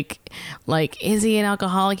therapy, like is he an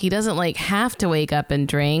alcoholic? He doesn't like have to wake up and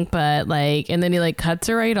drink, but like, and then he like cuts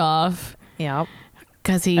her right off. Yeah.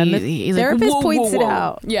 Because the he's therapist like, points it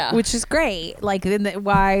out, yeah, which is great. Like,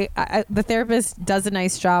 the therapist does a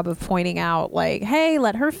nice job of pointing out, like, hey,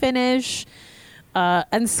 let her finish.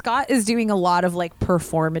 And Scott is doing a lot of like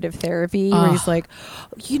performative therapy, where he's like,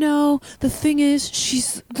 the thing is,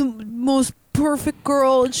 she's the most perfect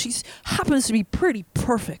girl, and she happens to be pretty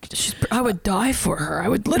perfect. I would die for her. I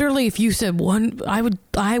would literally, if you said one, I would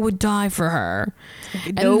die for her.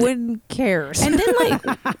 No one cares. And then like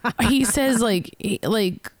he says like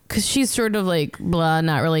because she's sort of like blah,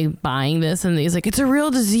 not really buying this, and he's like, it's a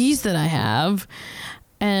real disease that I have.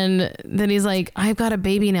 And then he's like, I've got a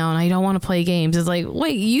baby now and I don't want to play games. It's like,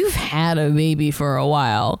 wait, you've had a baby for a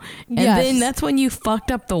while. And then that's when you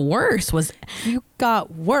fucked up the worst. You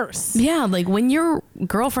got worse. Yeah, like when your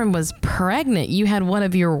girlfriend was pregnant, you had one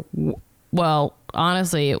of your, well,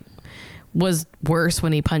 honestly, it was worse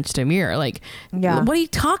when he punched a mirror. Like, what are you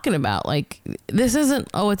talking about? Like, this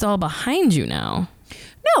isn't, it's all behind you now.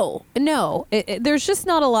 No. There's just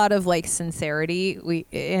not a lot of like sincerity,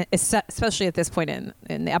 especially at this point in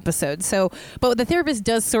the episode. So, but the therapist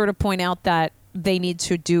does sort of point out that they need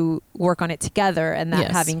to do work on it together, and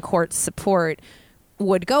that having Court's support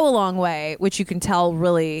would go a long way, which you can tell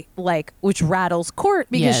really which rattles Court,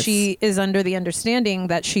 because she is under the understanding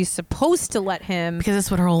that she's supposed to let him, because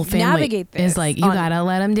that's what her whole family navigate this is like. You gotta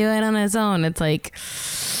let him do it on his own. It's like,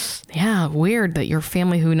 yeah, weird that your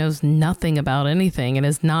family, who knows nothing about anything and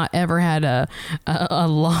has not ever had a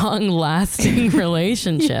long lasting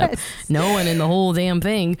relationship, no one in the whole damn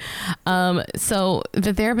thing. So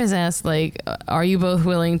the therapist asked, like, are you both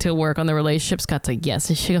willing to work on the relationship? Scott's like, yes.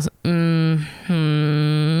 And she goes, mm-hmm.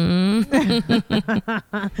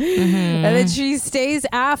 And then she stays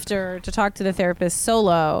after to talk to the therapist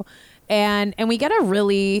solo. And we get a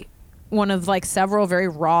really, one of like several very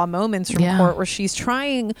raw moments from Court, where she's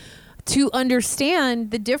trying to understand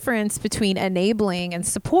the difference between enabling and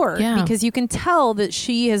support, because you can tell that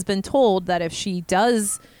she has been told that if she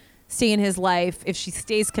does stay in his life, if she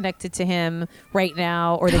stays connected to him right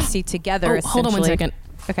now, or they stay together. Hold on 1 second.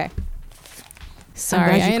 Okay.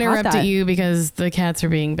 Sorry, I interrupted you because the cats are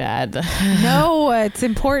being bad. No, it's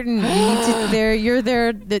important. You're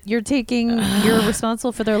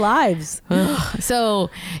responsible for their lives.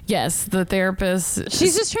 So, yes, the therapist.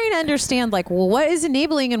 She's just trying to understand, like, well, what is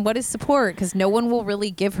enabling and what is support? Because no one will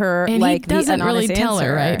really give her, and like, he doesn't really tell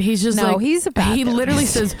her, right? He's just he's a bad he literally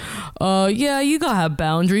says, yeah, you gotta have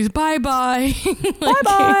boundaries. Bye-bye.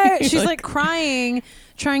 Bye-bye. She's like crying,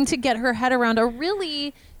 trying to get her head around a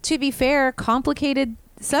really, to be fair, complicated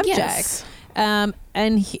subject. Yes. And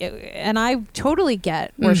I totally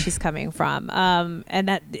get where she's coming from. And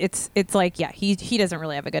that it's like, he doesn't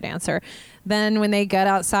really have a good answer. Then when they get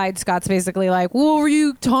outside, Scott's basically like, what were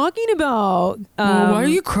you talking about? Why are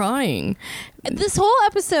you crying? This whole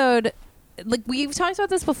episode, like, we've talked about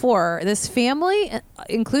this before, this family,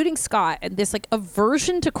 including Scott, and this like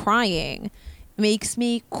aversion to crying makes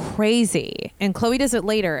me crazy. And Khloe does it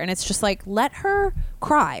later, and it's just like, let her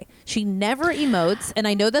cry. She never emotes, and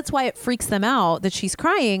I know that's why it freaks them out that she's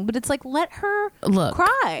crying, but it's like, let her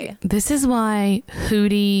cry. This is why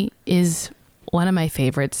Hootie is one of my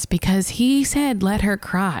favorites, because he said let her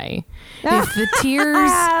cry. If the tears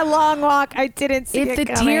long walk, I didn't see if it the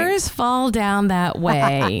coming. Tears fall down that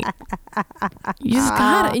way, you just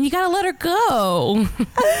gotta let her go.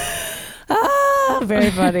 Very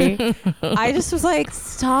funny. I just was like,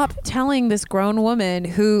 stop telling this grown woman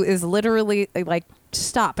who is literally like,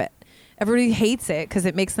 stop it. Everybody hates it because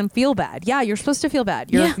it makes them feel bad. Yeah, you're supposed to feel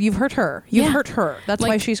bad. You've hurt her. You've hurt her. That's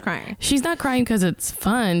why she's crying. She's not crying because it's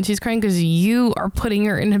fun. She's crying because you are putting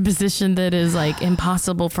her in a position that is like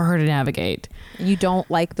impossible for her to navigate. You don't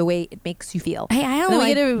like the way it makes you feel. Hey, I don't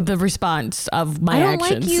like the response of my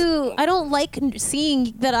actions. I don't like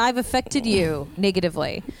seeing that I've affected you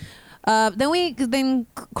negatively. Then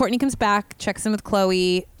Kourtney comes back, checks in with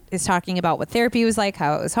Khloe. is talking about what therapy was like,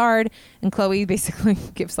 how it was hard. And Khloe basically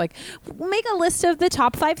gives like, make a list of the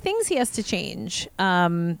top 5 things he has to change,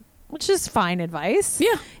 which is fine advice.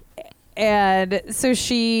 Yeah. And so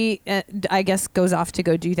she, I guess, goes off to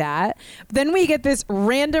go do that. Then we get this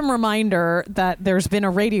random reminder that there's been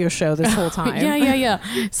a radio show this whole time. Yeah.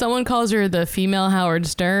 Someone calls her the female Howard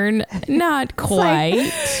Stern. Not quite.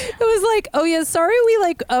 It was like, oh yeah, sorry, we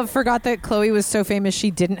like forgot that Khloe was so famous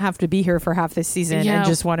she didn't have to be here for half this season and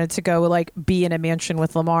just wanted to go like be in a mansion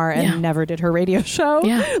with Lamar and never did her radio show.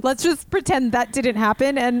 Yeah. Let's just pretend that didn't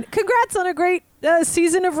happen. And congrats on a great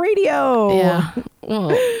season of radio. Yeah.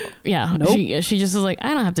 Well, yeah. Nope. She just was like,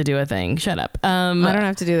 I don't have to do a thing. Shut up. I don't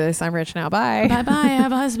have to do this. I'm rich now. Bye. Bye. I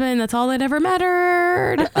have a husband. That's all that ever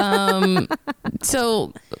mattered.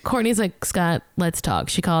 So Kourtney's like, Scott, let's talk.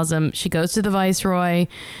 She calls him. She goes to the Viceroy.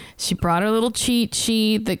 She brought her little cheat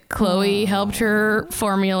sheet that Khloe helped her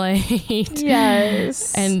formulate.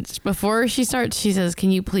 Yes. And before she starts, she says,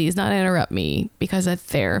 can you please not interrupt me? Because a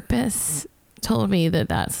therapist told me that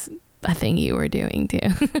that's a thing you were doing too.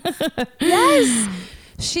 Yes.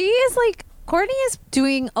 She is like, Kourtney is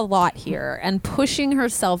doing a lot here and pushing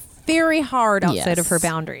herself very hard outside of her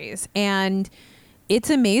boundaries. And it's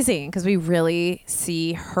amazing because we really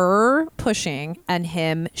see her pushing and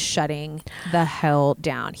him shutting the hell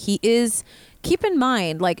down. He is, keep in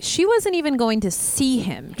mind, like she wasn't even going to see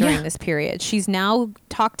him during this period. She's now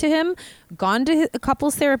talked to him, gone to a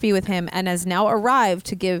couples therapy with him, and has now arrived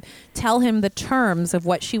to tell him the terms of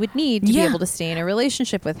what she would need to be able to stay in a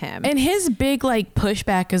relationship with him. And his big like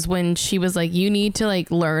pushback is when she was like, you need to like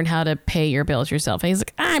learn how to pay your bills yourself. And he's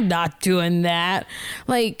like, I'm not doing that.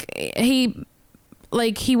 He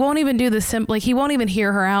won't even do the he won't even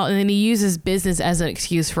hear her out, and then he uses business as an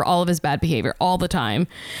excuse for all of his bad behavior all the time.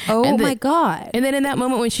 Oh my God. And then in that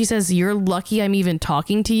moment when she says, you're lucky I'm even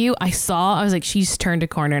talking to you, I was like, she's turned a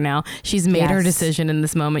corner now. She's made her decision in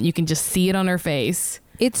this moment. You can just see it on her face.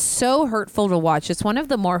 It's so hurtful to watch. It's one of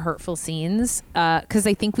the more hurtful scenes because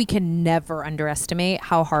I think we can never underestimate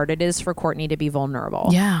how hard it is for Kourtney to be vulnerable.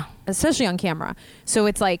 Yeah. Especially on camera. So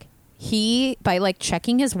it's like, by like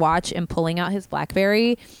checking his watch and pulling out his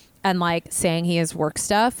BlackBerry and like saying he has work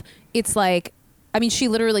stuff, it's like, I mean, she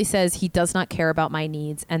literally says he does not care about my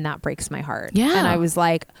needs, and that breaks my heart. Yeah. And I was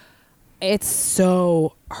like, it's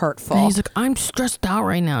so hurtful. And he's like, I'm stressed out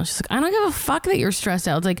right now. She's like, I don't give a fuck that you're stressed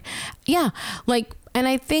out. It's like, yeah, like, and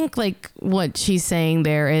I think like what she's saying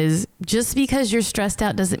there is just because you're stressed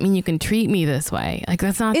out doesn't mean you can treat me this way. Like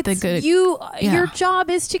that's not the good. Your job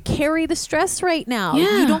is to carry the stress right now.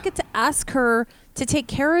 Yeah. You don't get to ask her to take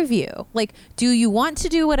care of you. Like, do you want to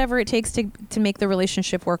do whatever it takes to make the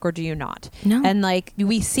relationship work, or do you not? No. And like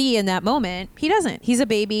we see in that moment, he doesn't. He's a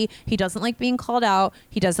baby. He doesn't like being called out.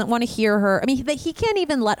 He doesn't want to hear her. I mean, he can't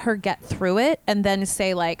even let her get through it and then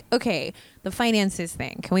say like, okay, the finances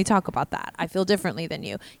thing, can we talk about that? I feel differently than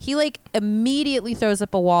you. He like immediately throws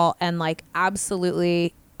up a wall and like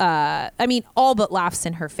absolutely all but laughs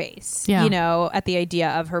in her face, you know, at the idea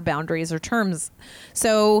of her boundaries or terms.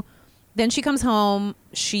 So then she comes home.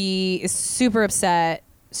 She is super upset,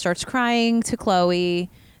 starts crying to Khloe.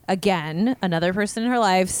 Again, another person in her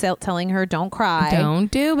life telling her, don't cry.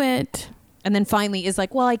 Don't do it. And then finally is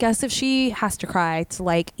like, well, I guess if she has to cry to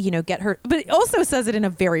like, you know, get her, but it also says it in a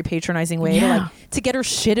very patronizing way to get her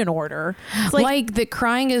shit in order. It's like the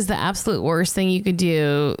crying is the absolute worst thing you could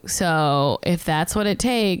do. So if that's what it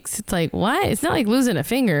takes, it's like, what? It's not like losing a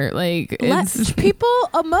finger. Like let people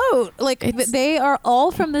emote. Like they are all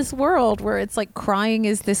from this world where it's like crying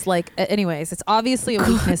is this like, anyways, it's obviously a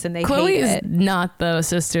weakness and they Khloe hate is it. not the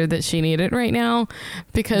sister that she needed right now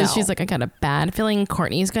because she's like, I got a bad feeling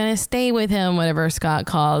Kourtney's going to stay with him, whatever Scott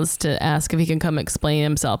calls to ask if he can come explain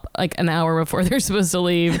himself like an hour before they're supposed to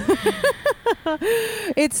leave.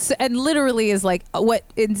 It's and literally is like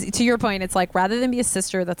to your point, it's like rather than be a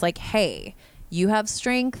sister that's like, hey, you have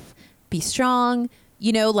strength, be strong,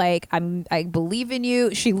 you know, like I believe in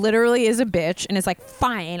you. She literally is a bitch and it's like,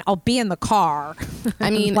 fine, I'll be in the car. I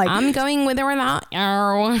mean, like, I'm going with or without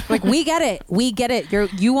you. Like we get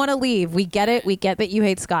it. You want to leave. We get it. We get that you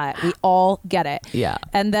hate Scott. We all get it. Yeah.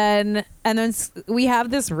 And then we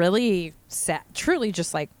have this really sad, truly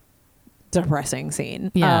just like depressing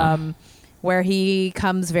scene. Yeah. Where he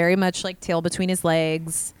comes very much like tail between his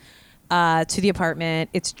legs to the apartment.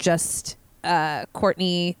 It's just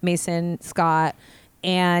Kourtney, Mason, Scott,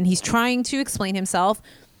 and he's trying to explain himself.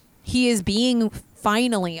 He is being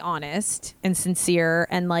finally honest and sincere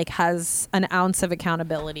and like has an ounce of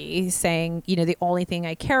accountability. He's saying, you know, the only thing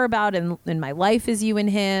I care about in my life is you and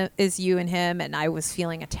him, and I was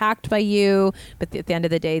feeling attacked by you, but at the end of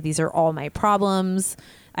the day, these are all my problems.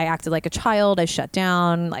 I acted like a child. I shut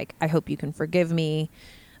down. Like, I hope you can forgive me.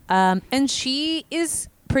 And she is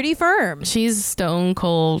pretty firm. She's stone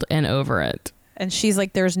cold and over it. And she's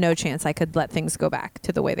like, there's no chance I could let things go back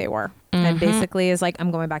to the way they were. And basically is like, I'm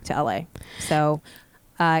going back to LA. So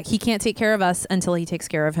he can't take care of us until he takes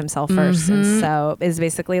care of himself first. And so is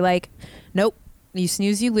basically like, nope, you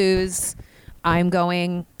snooze, you lose. I'm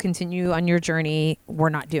going, continue on your journey. We're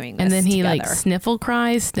not doing this. And then he together. like sniffle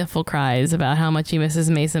cries about how much he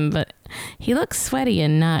misses Mason, but he looks sweaty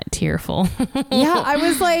and not tearful. Yeah, I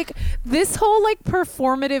was like, this whole like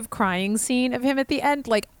performative crying scene of him at the end,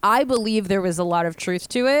 like I believe there was a lot of truth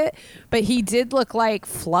to it, but he did look like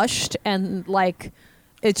flushed and like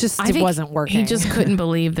it wasn't working. He just couldn't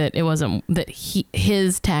believe that it wasn't, that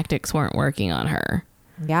his tactics weren't working on her.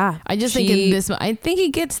 Yeah. I just think in this, I think he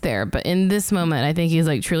gets there, but in this moment, I think he's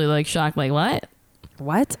like truly like shocked, like what?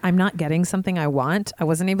 I'm not getting something I want. I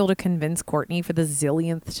wasn't able to convince Kourtney for the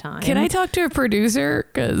zillionth time. Can I talk to a producer?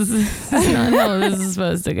 Because this is not how this is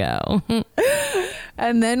supposed to go.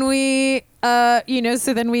 And then we,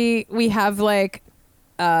 so then we have like,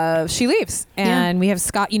 she leaves and we have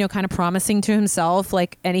Scott, kind of promising to himself,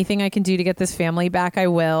 like anything I can do to get this family back, I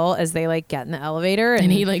will, as they like get in the elevator.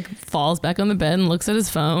 And he like falls back on the bed and looks at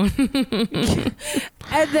his phone.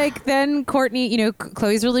 And like then Kourtney,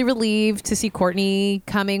 Khloe's really relieved to see Kourtney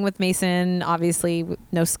coming with Mason, obviously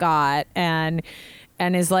no Scott, and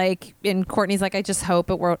is like, and Kourtney's like, I just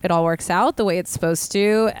hope it all works out the way it's supposed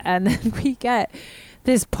to. And then we get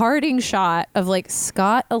this parting shot of like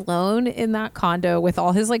Scott alone in that condo with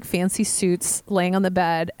all his like fancy suits laying on the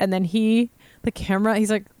bed. And then he's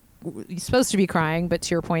like, he's supposed to be crying, but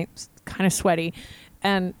to your point, kind of sweaty.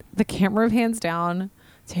 And the camera pans down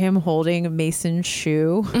to him holding Mason's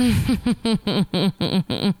shoe. And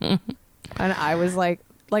I was like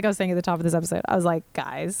I was saying at the top of this episode, I was like,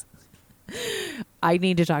 guys, I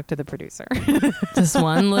need to talk to the producer. Just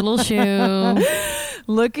one little shoe.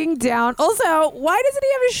 Looking down. Also, why doesn't he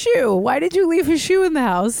have a shoe? Why did you leave his shoe in the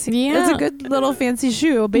house? Yeah. It's a good little fancy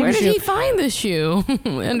shoe. Where did he find the shoe?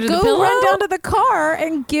 Under the pillow? Run down to the car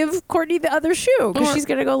and give Kourtney the other shoe because she's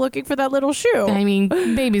going to go looking for that little shoe. I mean,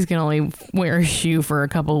 babies can only wear a shoe for a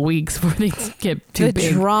couple of weeks before they get too big.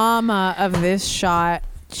 The drama of this shot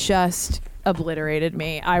just obliterated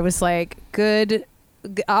me. I was like, good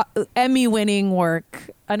Emmy-winning work,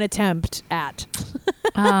 an attempt at.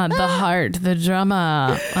 The heart, the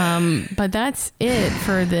drama. But that's it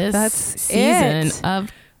for this season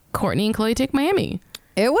of Kourtney and Khloe Take Miami.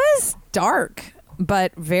 It was dark,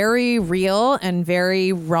 but very real and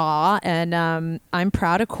very raw. And I'm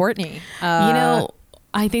proud of Kourtney. I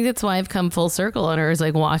think that's why I've come full circle on her, is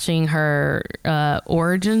like watching her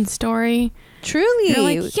origin story. Truly.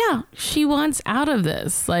 You're like, yeah, she wants out of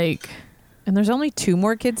this. Like, and there's only 2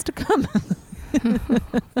 more kids to come.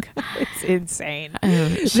 It's insane.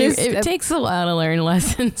 It takes a while to learn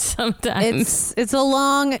lessons sometimes. It's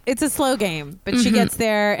a slow game, but she gets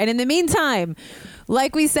there. And in the meantime,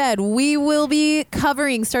 like we said, we will be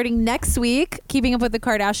covering starting next week, Keeping Up with the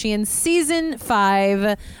Kardashians Season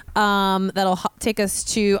 5. That'll take us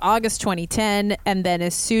to August 2010. And then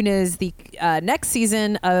as soon as the next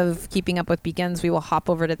season of Keeping Up with begins, we will hop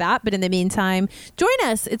over to that. But in the meantime, join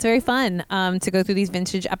us. It's very fun to go through these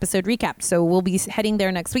vintage episode recaps. So we'll be heading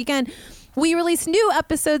there next weekend. We release new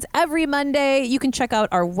episodes every Monday. You can check out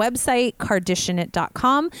our website,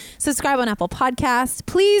 Kardashianit.com. Subscribe on Apple Podcasts.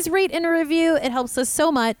 Please rate and review. It helps us so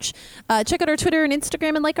much. Check out our Twitter and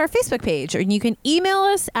Instagram and like our Facebook page. Or you can email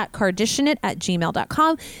us at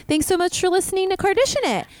Kardashianit@gmail.com. Thanks so much for listening to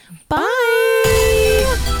Kardashianit. Bye.